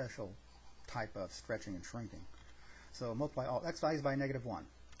also a special type of stretching and shrinking. So multiply all x values by negative 1.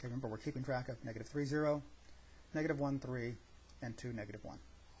 Okay, remember we're keeping track of negative 3, 0, negative 1, 3, and 2, negative 1.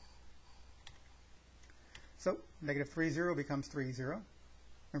 So negative 3, 0 becomes 3, 0.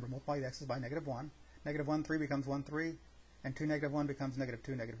 Remember, multiply the x's by negative 1. Negative 1, 3 becomes 1, 3. And 2, negative 1 becomes negative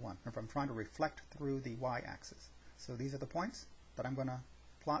 2, negative 1. Remember, I'm trying to reflect through the y-axis. So these are the points that I'm going to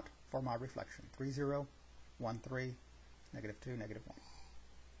plot for my reflection. 3, 0, 1, 3, negative 2, negative 1.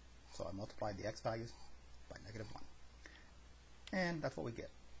 So I multiplied the x values by negative 1. And that's what we get.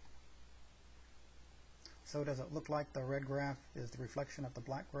 So does it look like the red graph is the reflection of the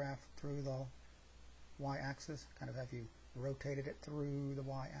black graph through the y-axis? Kind of have you rotated it through the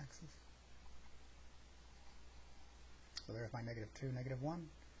y-axis? So there's my negative 2, negative 1,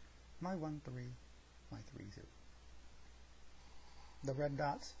 my 1, 3, my 3, 0. The red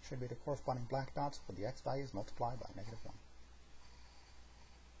dots should be the corresponding black dots for the x values multiplied by negative 1.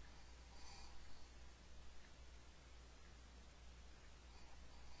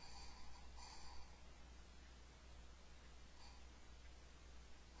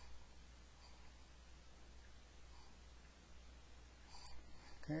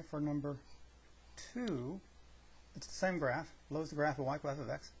 Okay, for number 2, it's the same graph. Below is the graph of y equals f of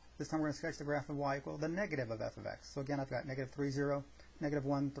x. This time we're going to sketch the graph of y equal the negative of f of x. So again, I've got negative 3, 0, negative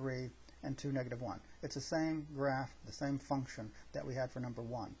 1, 3, and 2, negative 1. It's the same graph, the same function that we had for number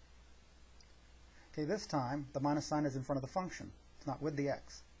 1. Okay, this time the minus sign is in front of the function. It's not with the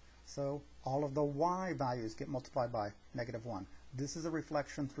x. So all of the y values get multiplied by negative 1. This is a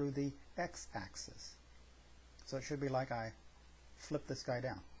reflection through the x-axis. So it should be like I flip this guy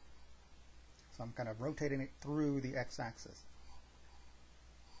down. So I'm kind of rotating it through the x-axis.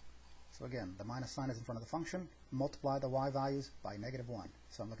 So again, the minus sign is in front of the function. Multiply the y values by negative 1.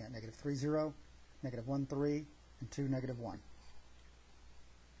 So I'm looking at negative 3, 0, negative 1, 3, and 2, negative 1.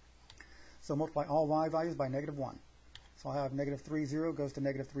 So multiply all y values by negative 1. So I'll have negative 3, 0 goes to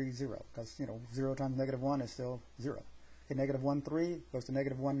negative 3, 0. Because, 0 times negative 1 is still 0. Okay, negative 1, 3 goes to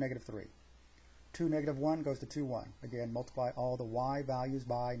negative 1, negative 3. 2, negative 1 goes to 2, 1. Again, multiply all the y values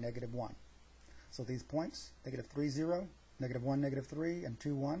by negative 1. So these points, negative 3, 0, negative 1, negative 3, and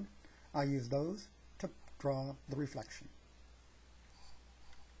 2, 1, I use those to draw the reflection.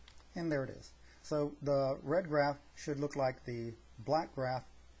 And there it is. So the red graph should look like the black graph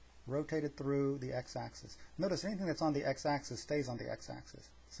rotated through the x-axis. Notice anything that's on the x-axis stays on the x-axis.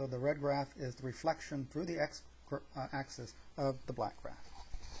 So the red graph is the reflection through the x-axis of the black graph.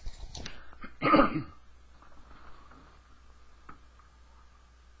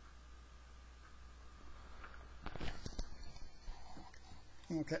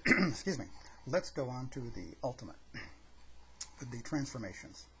 Okay, excuse me. let's go on to the ultimate, the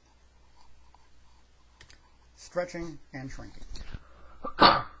transformations. Stretching and shrinking.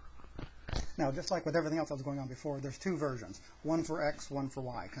 Now, just like with everything else that was going on before, there's two versions. One for x, one for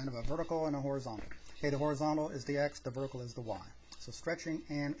y, kind of a vertical and a horizontal. Okay, the horizontal is the x, the vertical is the y. So stretching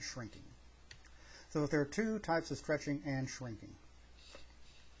and shrinking. So if there are two types of stretching and shrinking.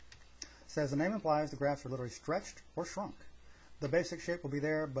 It says the name implies the graphs are literally stretched or shrunk. The basic shape will be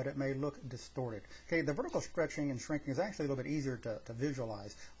there, but it may look distorted. Okay, the vertical stretching and shrinking is actually a little bit easier to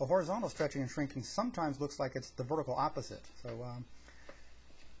visualize. A horizontal stretching and shrinking sometimes looks like it's the vertical opposite. So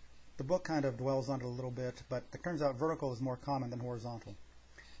the book kind of dwells on it a little bit, but it turns out vertical is more common than horizontal.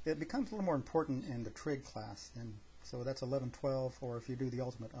 It becomes a little more important in the trig class, and so that's 1112, or if you do the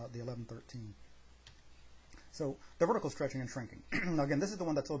ultimate, the 1113. So the vertical stretching and shrinking. Now again, this is the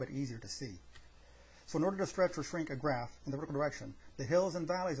one that's a little bit easier to see. So in order to stretch or shrink a graph in the vertical direction, the hills and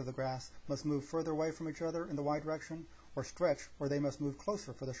valleys of the graph must move further away from each other in the y direction, or stretch, or they must move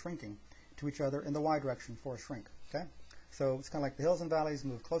closer for the shrinking to each other in the y direction for a shrink. Okay? So it's kind of like the hills and valleys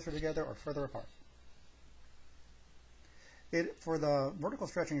move closer together or further apart. For the vertical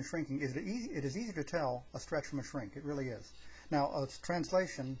stretching and shrinking, it is easy to tell a stretch from a shrink. It really is. Now, a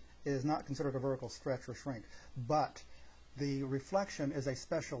translation is not considered a vertical stretch or shrink, but the reflection is a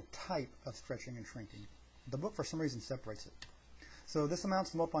special type of stretching and shrinking. The book, for some reason, separates it. So this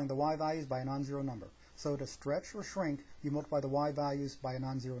amounts to multiplying the y values by a non-zero number. So to stretch or shrink, you multiply the y values by a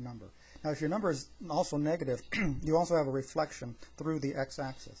non-zero number. Now, if your number is also negative, you also have a reflection through the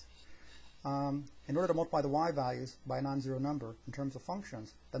x-axis. In order to multiply the y values by a non-zero number in terms of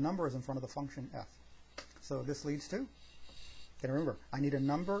functions, the number is in front of the function f. So this leads to, and remember, I need a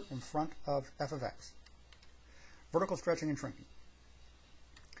number in front of f of x. Vertical stretching and shrinking.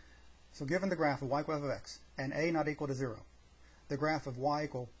 So given the graph of y equal f of x and a not equal to 0, the graph of y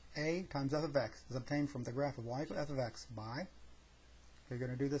equal a times f of x is obtained from the graph of y equal f of x by, you're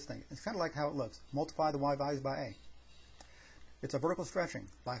going to do this thing. It's kind of like how it looks. Multiply the y values by a. It's a vertical stretching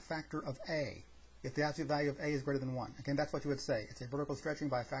by a factor of a if the absolute value of a is greater than 1. Again, that's what you would say. It's a vertical stretching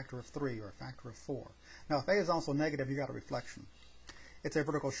by a factor of 3 or a factor of 4. Now, if a is also negative, you got a reflection. It's a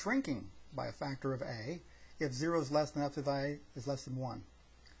vertical shrinking by a factor of a if 0 is less than absolute value is less than 1.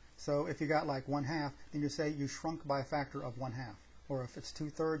 So if you got like 1/2, then you say you shrunk by a factor of 1/2. Or if it's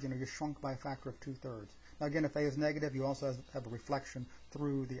 2/3, you shrunk by a factor of 2/3. Now again, if a is negative, you also have a reflection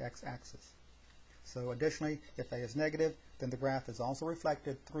through the x-axis. So additionally, if a is negative, then the graph is also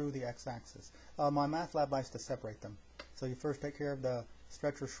reflected through the x-axis. My math lab likes to separate them. So you first take care of the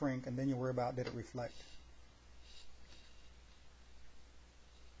stretch or shrink, and then you worry about did it reflect.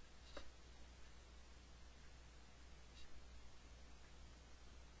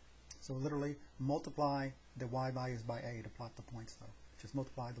 So literally, multiply the y values by a to plot the points, though. Just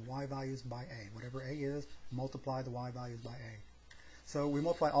multiply the y values by a. Whatever a is, multiply the y values by a. So we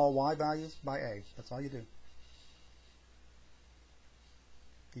multiply all y values by a. That's all you do.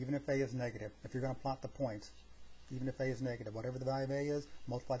 Even if a is negative, if you're going to plot the points, even if a is negative, whatever the value of a is,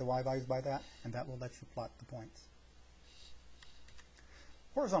 multiply the y values by that, and that will let you plot the points.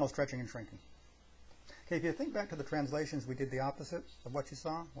 Horizontal stretching and shrinking. Okay, if you think back to the translations, we did the opposite of what you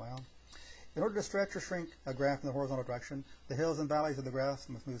saw. Well, in order to stretch or shrink a graph in the horizontal direction, the hills and valleys of the graph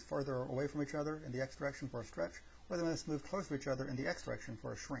must move further away from each other in the x direction for a stretch, or they must move closer to each other in the x direction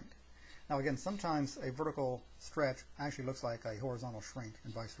for a shrink. Now again, sometimes a vertical stretch actually looks like a horizontal shrink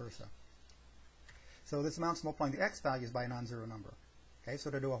and vice versa. So this amounts to multiplying the x values by a non-zero number. Okay,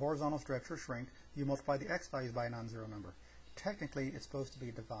 so to do a horizontal stretch or shrink, you multiply the x values by a non-zero number. Technically, it's supposed to be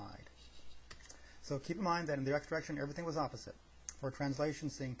a divide. So keep in mind that in the x direction, everything was opposite. For translation,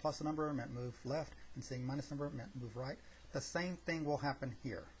 seeing plus a number meant move left, and seeing minus a number meant move right. The same thing will happen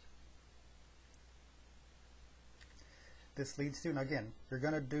here. This leads to, and again, you're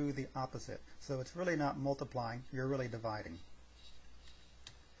going to do the opposite. So it's really not multiplying, you're really dividing.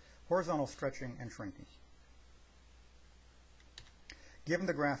 Horizontal stretching and shrinking. Given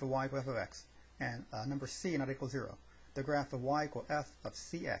the graph of y equal f of x and number c not equal 0, the graph of y equal f of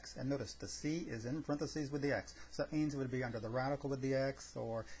cx, and notice the c is in parentheses with the x, so that means it would be under the radical with the x,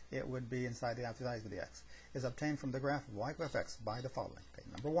 or it would be inside the absolute values with the x, is obtained from the graph of y equal f of x by the following. Okay,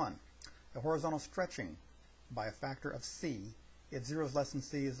 number 1, a horizontal stretching by a factor of c if 0 is less than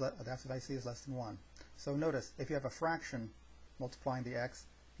c, the absolute value c is less than 1. So notice, if you have a fraction multiplying the x,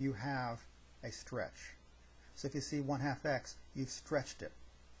 you have a stretch. So if you see 1/2 x, you've stretched it.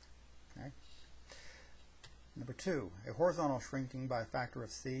 Okay. Number 2, a horizontal shrinking by a factor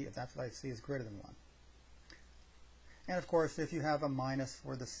of c if the absolute value of c is greater than 1. And of course, if you have a minus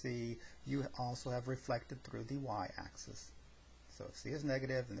for the c, you also have reflected through the y-axis. So if c is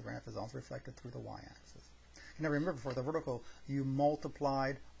negative, then the graph is also reflected through the y-axis. Now remember, for the vertical, you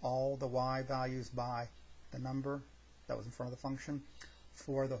multiplied all the y values by the number that was in front of the function.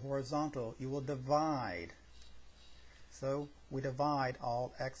 For the horizontal, you will divide. So we divide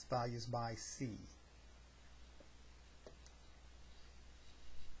all x values by c.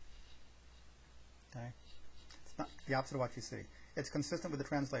 Okay? It's not the opposite of what you see. It's consistent with the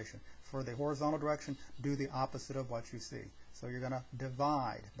translation. For the horizontal direction, do the opposite of what you see. So you're going to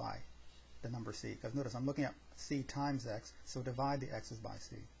divide by the number c. Because notice, I'm looking at c times x, so divide the x's by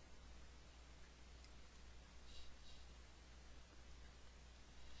c.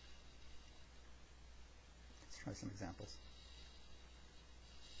 Let's try some examples.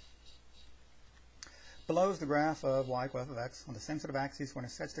 Below is the graph of y equals f of x. On the same set of axes, we're going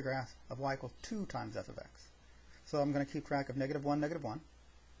to sketch the graph of y equals 2 times f of x. So I'm going to keep track of -1, -1,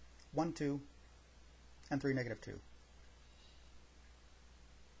 1, 2, and 3, -2.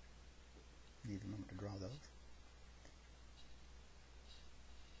 Need a moment to draw those.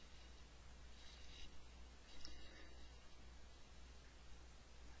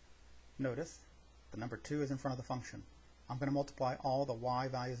 Notice the number 2 is in front of the function. I'm going to multiply all the y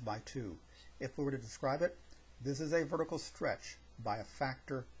values by 2. If we were to describe it, this is a vertical stretch by a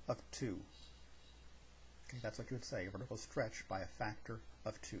factor of 2. Okay, that's what you would say, a vertical stretch by a factor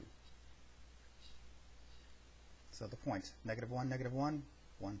of 2. So the points, -1, -1,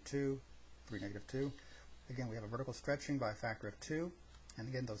 1, 2, 3, -2. Again, we have a vertical stretching by a factor of 2. And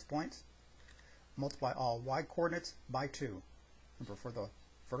again, those points, multiply all y coordinates by 2. Remember, for the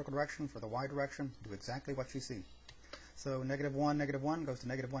vertical direction, for the y direction, do exactly what you see. So -1, -1 goes to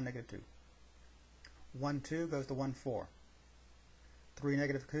 -1, -2. 1, 2 goes to 1, 4. 3,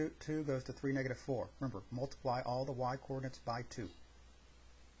 -2 goes to 3, -4. Remember, multiply all the y coordinates by 2.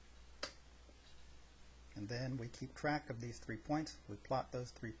 And then we keep track of these 3 points. We plot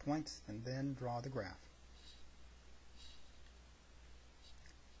those 3 points and then draw the graph.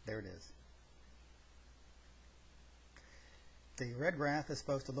 There it is. The red graph is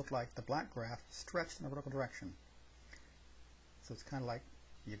supposed to look like the black graph stretched in a vertical direction. So it's kind of like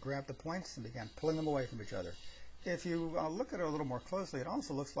you grab the points and began pulling them away from each other. If you look at it a little more closely, it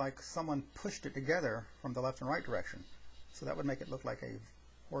also looks like someone pushed it together from the left and right direction. So that would make it look like a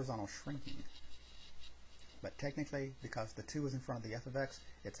horizontal shrinking. But technically, because the 2 is in front of the f of x,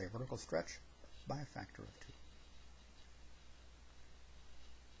 it's a vertical stretch by a factor of 2.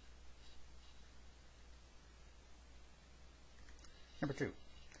 Number 2.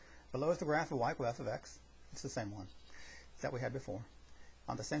 Below is the graph of y equals f of x. It's the same one that we had before.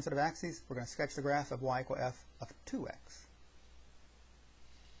 On the same set of axes, we're going to sketch the graph of y equals f of 2x.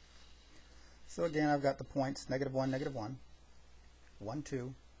 So again, I've got the points -1, -1, 1,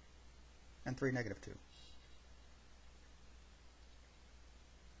 2, and 3, -2.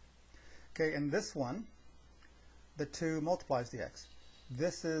 Okay, in this one, the 2 multiplies the x.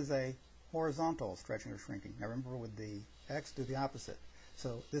 This is a horizontal stretching or shrinking. Now remember, with the x, do the opposite.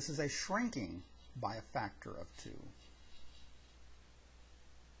 So this is a shrinking by a factor of 2.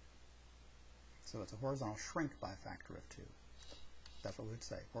 So it's a horizontal shrink by a factor of 2. That's what we would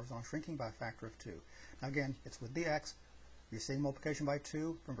say, horizontal shrinking by a factor of 2. Now again, it's with the x. You're seeing multiplication by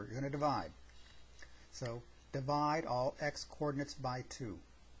 2. Remember, you're going to divide. So divide all x coordinates by 2.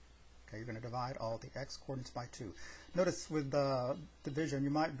 Okay, you're going to divide all the x coordinates by 2. Notice with the division, you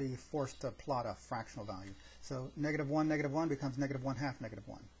might be forced to plot a fractional value. So -1, -1 becomes -1/2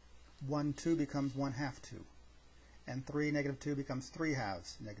 -1. 1, 2 becomes 1/2 2. And 3, -2 becomes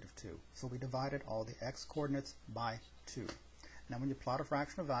 3/2 -2. So we divided all the x coordinates by 2. Now when you plot a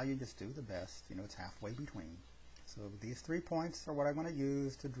fractional value, just do the best. You know, it's halfway between. So these 3 points are what I'm going to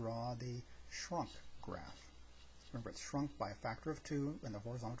use to draw the shrunk graph. Remember, it's shrunk by a factor of 2 in the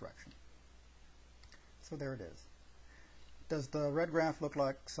horizontal direction. So there it is. Does the red graph look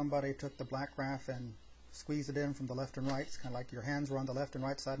like somebody took the black graph and squeezed it in from the left and right? It's kind of like your hands were on the left and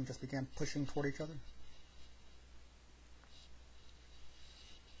right side and just began pushing toward each other?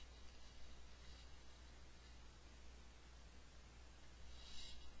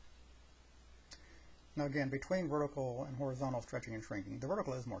 Now again, between vertical and horizontal stretching and shrinking, the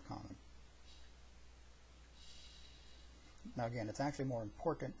vertical is more common. Now again, it's actually more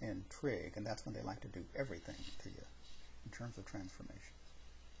important in trig, and that's when they like to do everything to you in terms of transformation.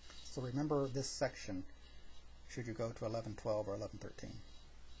 So remember this section should you go to 11:12 or 11:13.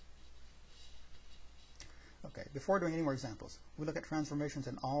 Okay, before doing any more examples, we look at transformations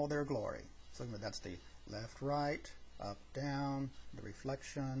in all their glory. So that's the left, right, up, down, the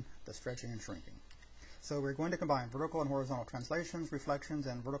reflection, the stretching and shrinking. So we're going to combine vertical and horizontal translations, reflections,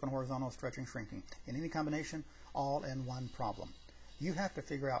 and vertical and horizontal stretching, shrinking in any combination, all in one problem. you have to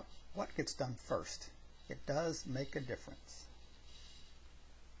figure out what gets done first. It does make a difference.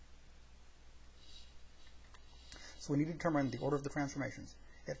 So we need to determine the order of the transformations.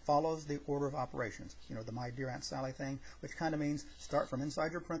 It follows the order of operations. You know, the My Dear Aunt Sally thing, which kind of means start from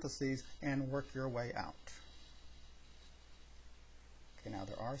inside your parentheses and work your way out. Okay, now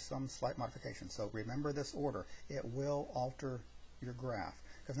there are some slight modifications. So remember this order. It will alter your graph.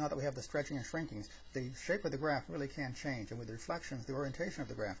 Because now that we have the stretching and shrinkings, the shape of the graph really can change. And with the reflections, the orientation of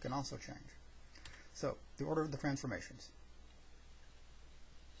the graph can also change. So, the order of the transformations.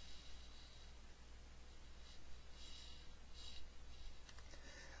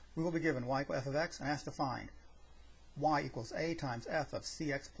 We will be given y equals f of x and asked to find y equals a times f of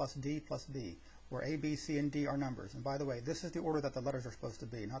cx plus d plus b, where a, b, c, and d are numbers. And by the way, this is the order that the letters are supposed to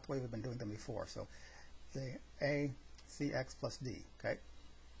be, not the way we've been doing them before. So, the a, cx plus d, okay?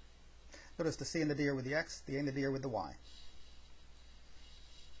 Notice the c and the d are with the x, the a and the d are with the y.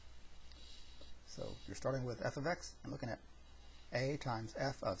 So you're starting with f of x and looking at a times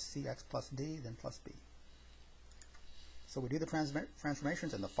f of cx plus d, then plus b. So we do the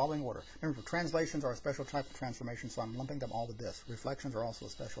transformations in the following order. Remember, translations are a special type of transformation, so I'm lumping them all with this. Reflections are also a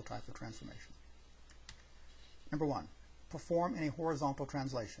special type of transformation. Number 1, perform any horizontal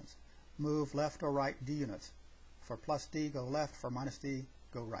translations. Move left or right d units. For plus d, go left. For minus d,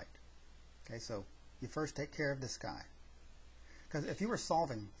 go right. Okay, so you first take care of this guy. Because if you were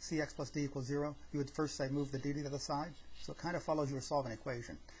solving cx plus d equals 0, you would first say move the d to the other side. So it kind of follows you were solving an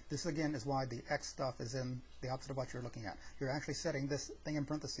equation. This again is why the x stuff is in the opposite of what you're looking at. You're actually setting this thing in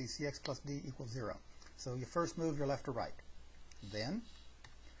parentheses, cx plus d equals 0. So you first move your left to right. Then,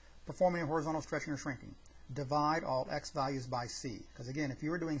 performing a horizontal stretching or shrinking. Divide all x values by c. Because again, if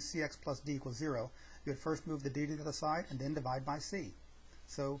you were doing cx plus d equals 0, you would first move the d to the other side and then divide by c.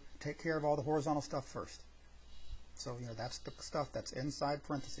 So take care of all the horizontal stuff first. So, you know, that's the stuff that's inside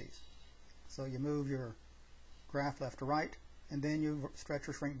parentheses. So you move your graph left to right, and then you stretch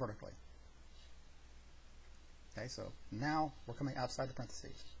or shrink vertically. Okay, so now we're coming outside the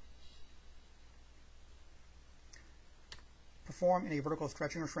parentheses. Perform any vertical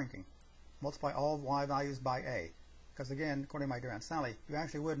stretching or shrinking. Multiply all of y values by a. Because again, according to My Dear Aunt Sally, you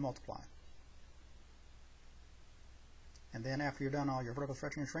actually would multiply. And then after you're done all your vertical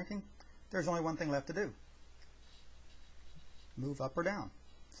stretching and shrinking, there's only one thing left to do. Move up or down.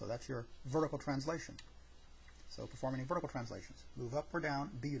 So that's your vertical translation. So perform any vertical translations. Move up or down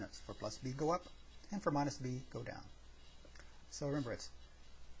b units. For plus b, go up, and for minus b, go down. So remember, it's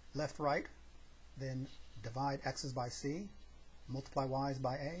left, right, then divide x's by c, multiply y's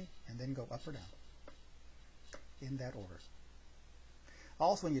by a, and then go up or down. In that order.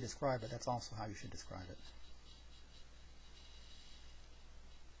 Also, when you describe it, that's also how you should describe it.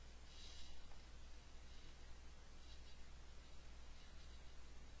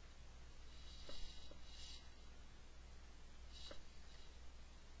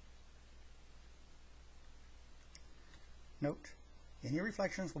 Note, any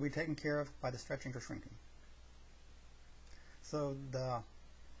reflections will be taken care of by the stretching or shrinking. So the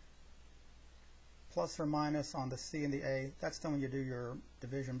plus or minus on the c and the a, that's done when you do your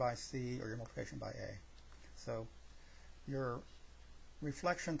division by c or your multiplication by a. So your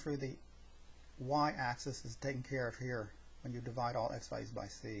reflection through the y-axis is taken care of here when you divide all x values by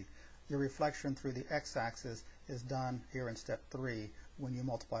c. Your reflection through the x-axis is done here in step 3 when you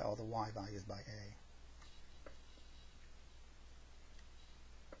multiply all the y values by a.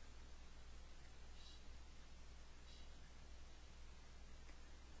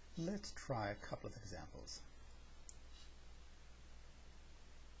 Let's try a couple of examples.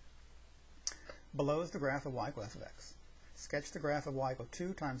 Below is the graph of y equals f of x. Sketch the graph of y equal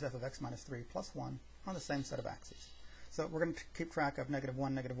 2 times f of x minus 3 plus 1 on the same set of axes. So we're going to keep track of -1,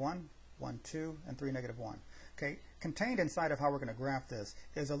 -1, 1, 2, and 3, -1. Okay, contained inside of how we're going to graph this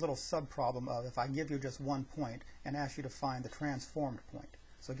is a little sub-problem of if I give you just one point and ask you to find the transformed point.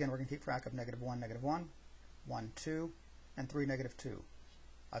 So again, we're going to keep track of -1, -1, 1, 2, and 3, -2.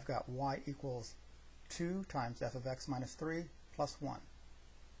 I've got y equals 2 times f of x minus 3 plus 1.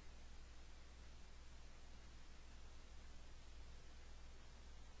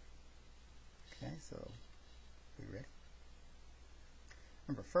 Okay, so we ready?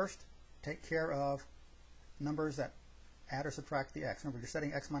 Remember, first, take care of numbers that add or subtract the x. Remember, you're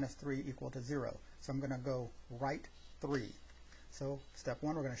setting x minus 3 equal to 0. So I'm going to go right 3. So step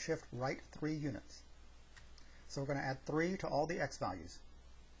 1, we're going to shift right 3 units. So we're going to add 3 to all the x values.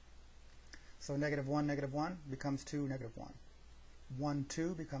 So -1, -1 becomes 2, -1. 1,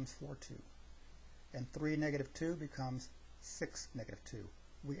 2 becomes 4, 2. And 3, -2 becomes 6, -2.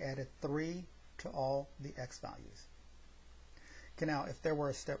 We added 3 to all the x values. Okay, now if there were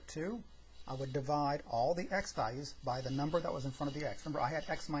a step 2, I would divide all the x values by the number that was in front of the x. Remember, I had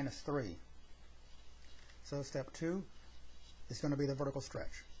x minus 3. So step 2 is going to be the vertical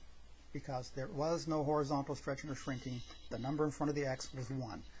stretch. Because there was no horizontal stretching or shrinking, the number in front of the x was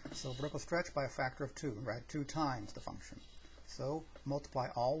 1. So vertical stretch by a factor of 2, right? 2 times the function. So multiply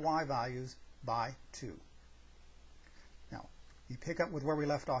all y values by 2. Now, you pick up with where we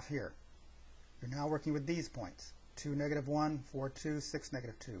left off here. You're now working with these points. 2, negative 1, 4, 2, 6,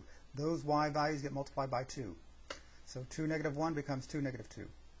 negative 2. Those y values get multiplied by 2. So 2, negative 1 becomes 2, negative 2.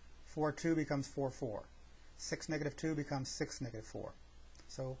 4, 2 becomes 4, 4. 6, negative 2 becomes 6, negative 4.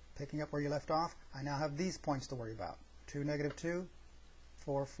 So picking up where you left off, I now have these points to worry about. 2, negative 2,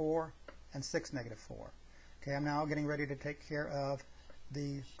 4, 4, and 6, negative 4. Okay, I'm now getting ready to take care of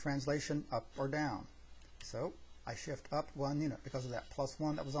the translation up or down. So I shift up 1 unit because of that plus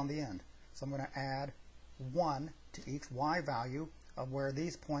 1 that was on the end. So I'm going to add 1 to each y value of where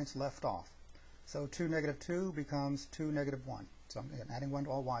these points left off. So 2, negative 2 becomes 2, negative 1. So I'm adding 1 to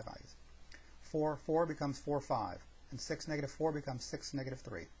all y values. 4, 4 becomes 4, 5. And 6, negative 4 becomes 6, negative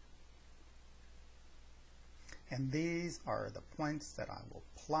 3. And these are the points that I will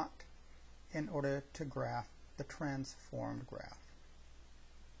plot in order to graph the transformed graph.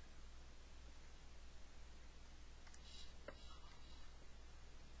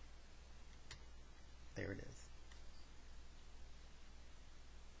 There it is.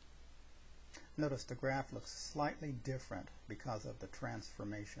 Notice the graph looks slightly different because of the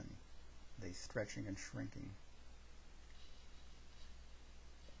transformation, the stretching and shrinking.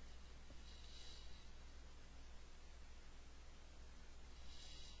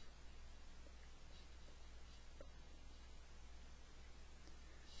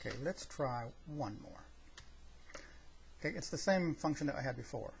 Okay, let's try one more. Okay, it's the same function that I had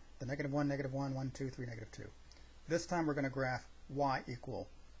before. The negative 1, negative 1, 1, 2, 3, negative 2. This time we're going to graph y equal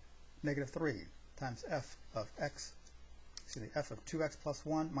negative 3 times f of x, f of 2x plus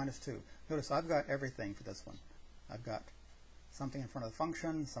 1 minus 2. Notice I've got everything for this one. I've got something in front of the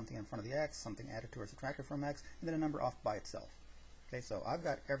function, something in front of the x, something added to or subtracted from x, and then a number off by itself. Okay, so I've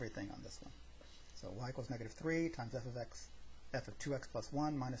got everything on this one. So y equals negative 3 times f of x, f of 2x plus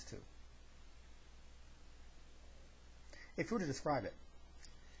 1 minus 2. If you were to describe it,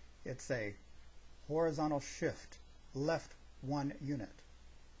 it's a horizontal shift left 1 unit,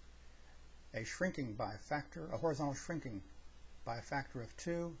 a shrinking by a factor, a horizontal shrinking by a factor of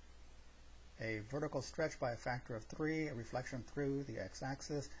 2, a vertical stretch by a factor of 3, a reflection through the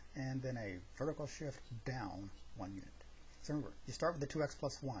x-axis, and then a vertical shift down 1 unit. So remember, you start with the 2x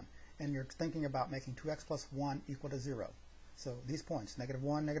plus 1, and you're thinking about making 2x plus 1 equal to 0. So these points, negative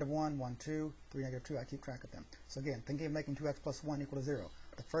 1, 1, 2, 3, negative 2, I keep track of them. So again, thinking of making 2x plus 1 equal to 0.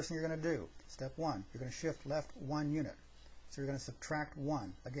 The first thing you're going to do, step 1, you're going to shift left 1 unit. So you're going to subtract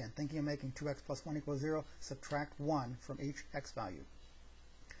 1. Again, thinking of making 2x plus 1 equals 0, subtract 1 from each x value.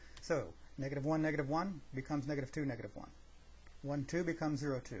 So negative 1 becomes negative 2, negative 1. 1, 2 becomes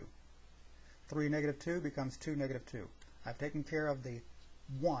 0, 2. 3, negative 2 becomes 2, negative 2. I've taken care of the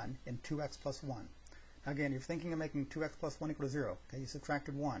 1 in 2x plus 1. Again, you're thinking of making 2x plus 1 equal to 0. Okay, you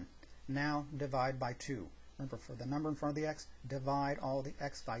subtracted 1. Now divide by 2. Remember, for the number in front of the x, divide all the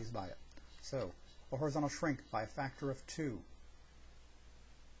x values by it. So, a horizontal shrink by a factor of 2.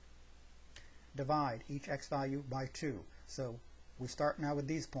 Divide each x value by 2. So, we start now with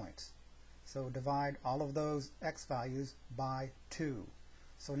these points. So, divide all of those x values by 2.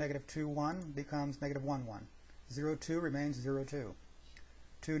 So, negative 2, 1 becomes negative 1, 1. 0, 2 remains 0, 2.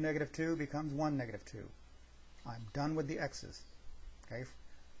 2, negative 2 becomes 1, negative 2. I'm done with the x's. Okay.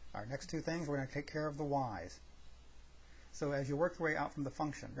 Our next two things, we're going to take care of the y's. So as you work your way out from the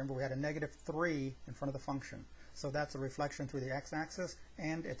function, remember we had a negative 3 in front of the function. So that's a reflection through the x-axis,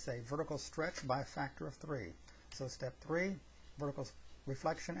 and it's a vertical stretch by a factor of 3. So step 3, vertical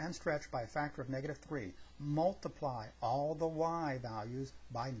reflection and stretch by a factor of negative 3. Multiply all the y values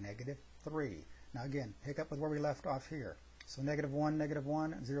by negative 3. Now again, pick up with where we left off here. So negative 1,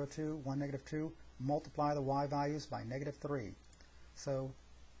 0, 2, 1, negative 2, multiply the y values by negative 3. So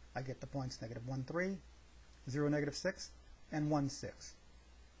I get the points negative 1, 3, 0, negative 6, and 1, 6.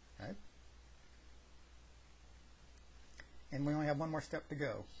 Okay? And we only have one more step to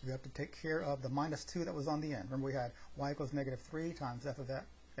go. We have to take care of the minus 2 that was on the end. Remember we had y equals negative 3 times f of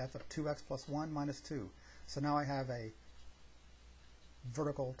 2x plus 1 minus 2. So now I have a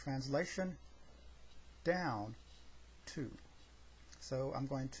vertical translation down 2. So I'm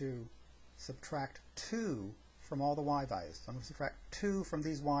going to subtract 2 from all the y values. So I'm going to subtract 2 from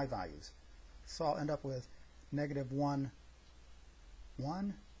these y values. So I'll end up with negative 1,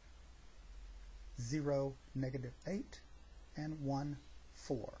 1, 0, negative 8, and 1,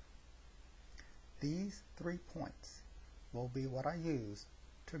 4. These 3 points will be what I use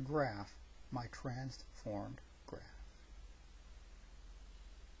to graph my transformed graph.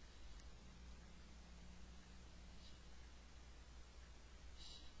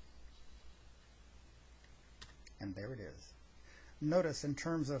 And there it is. Notice in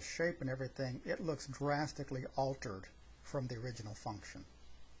terms of shape and everything, it looks drastically altered from the original function.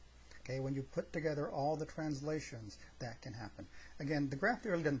 Okay, when you put together all the translations, that can happen. Again, the graph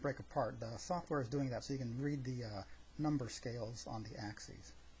really didn't break apart. The software is doing that so you can read the number scales on the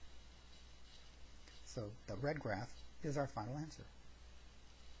axes. So the red graph is our final answer.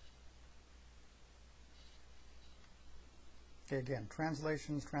 Okay, again,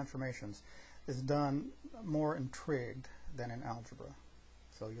 translations, transformations is done more in trig than in algebra.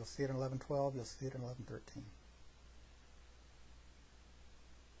 So you'll see it in 1112, you'll see it in 1113.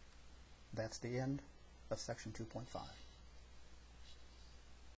 That's the end of section 2.5.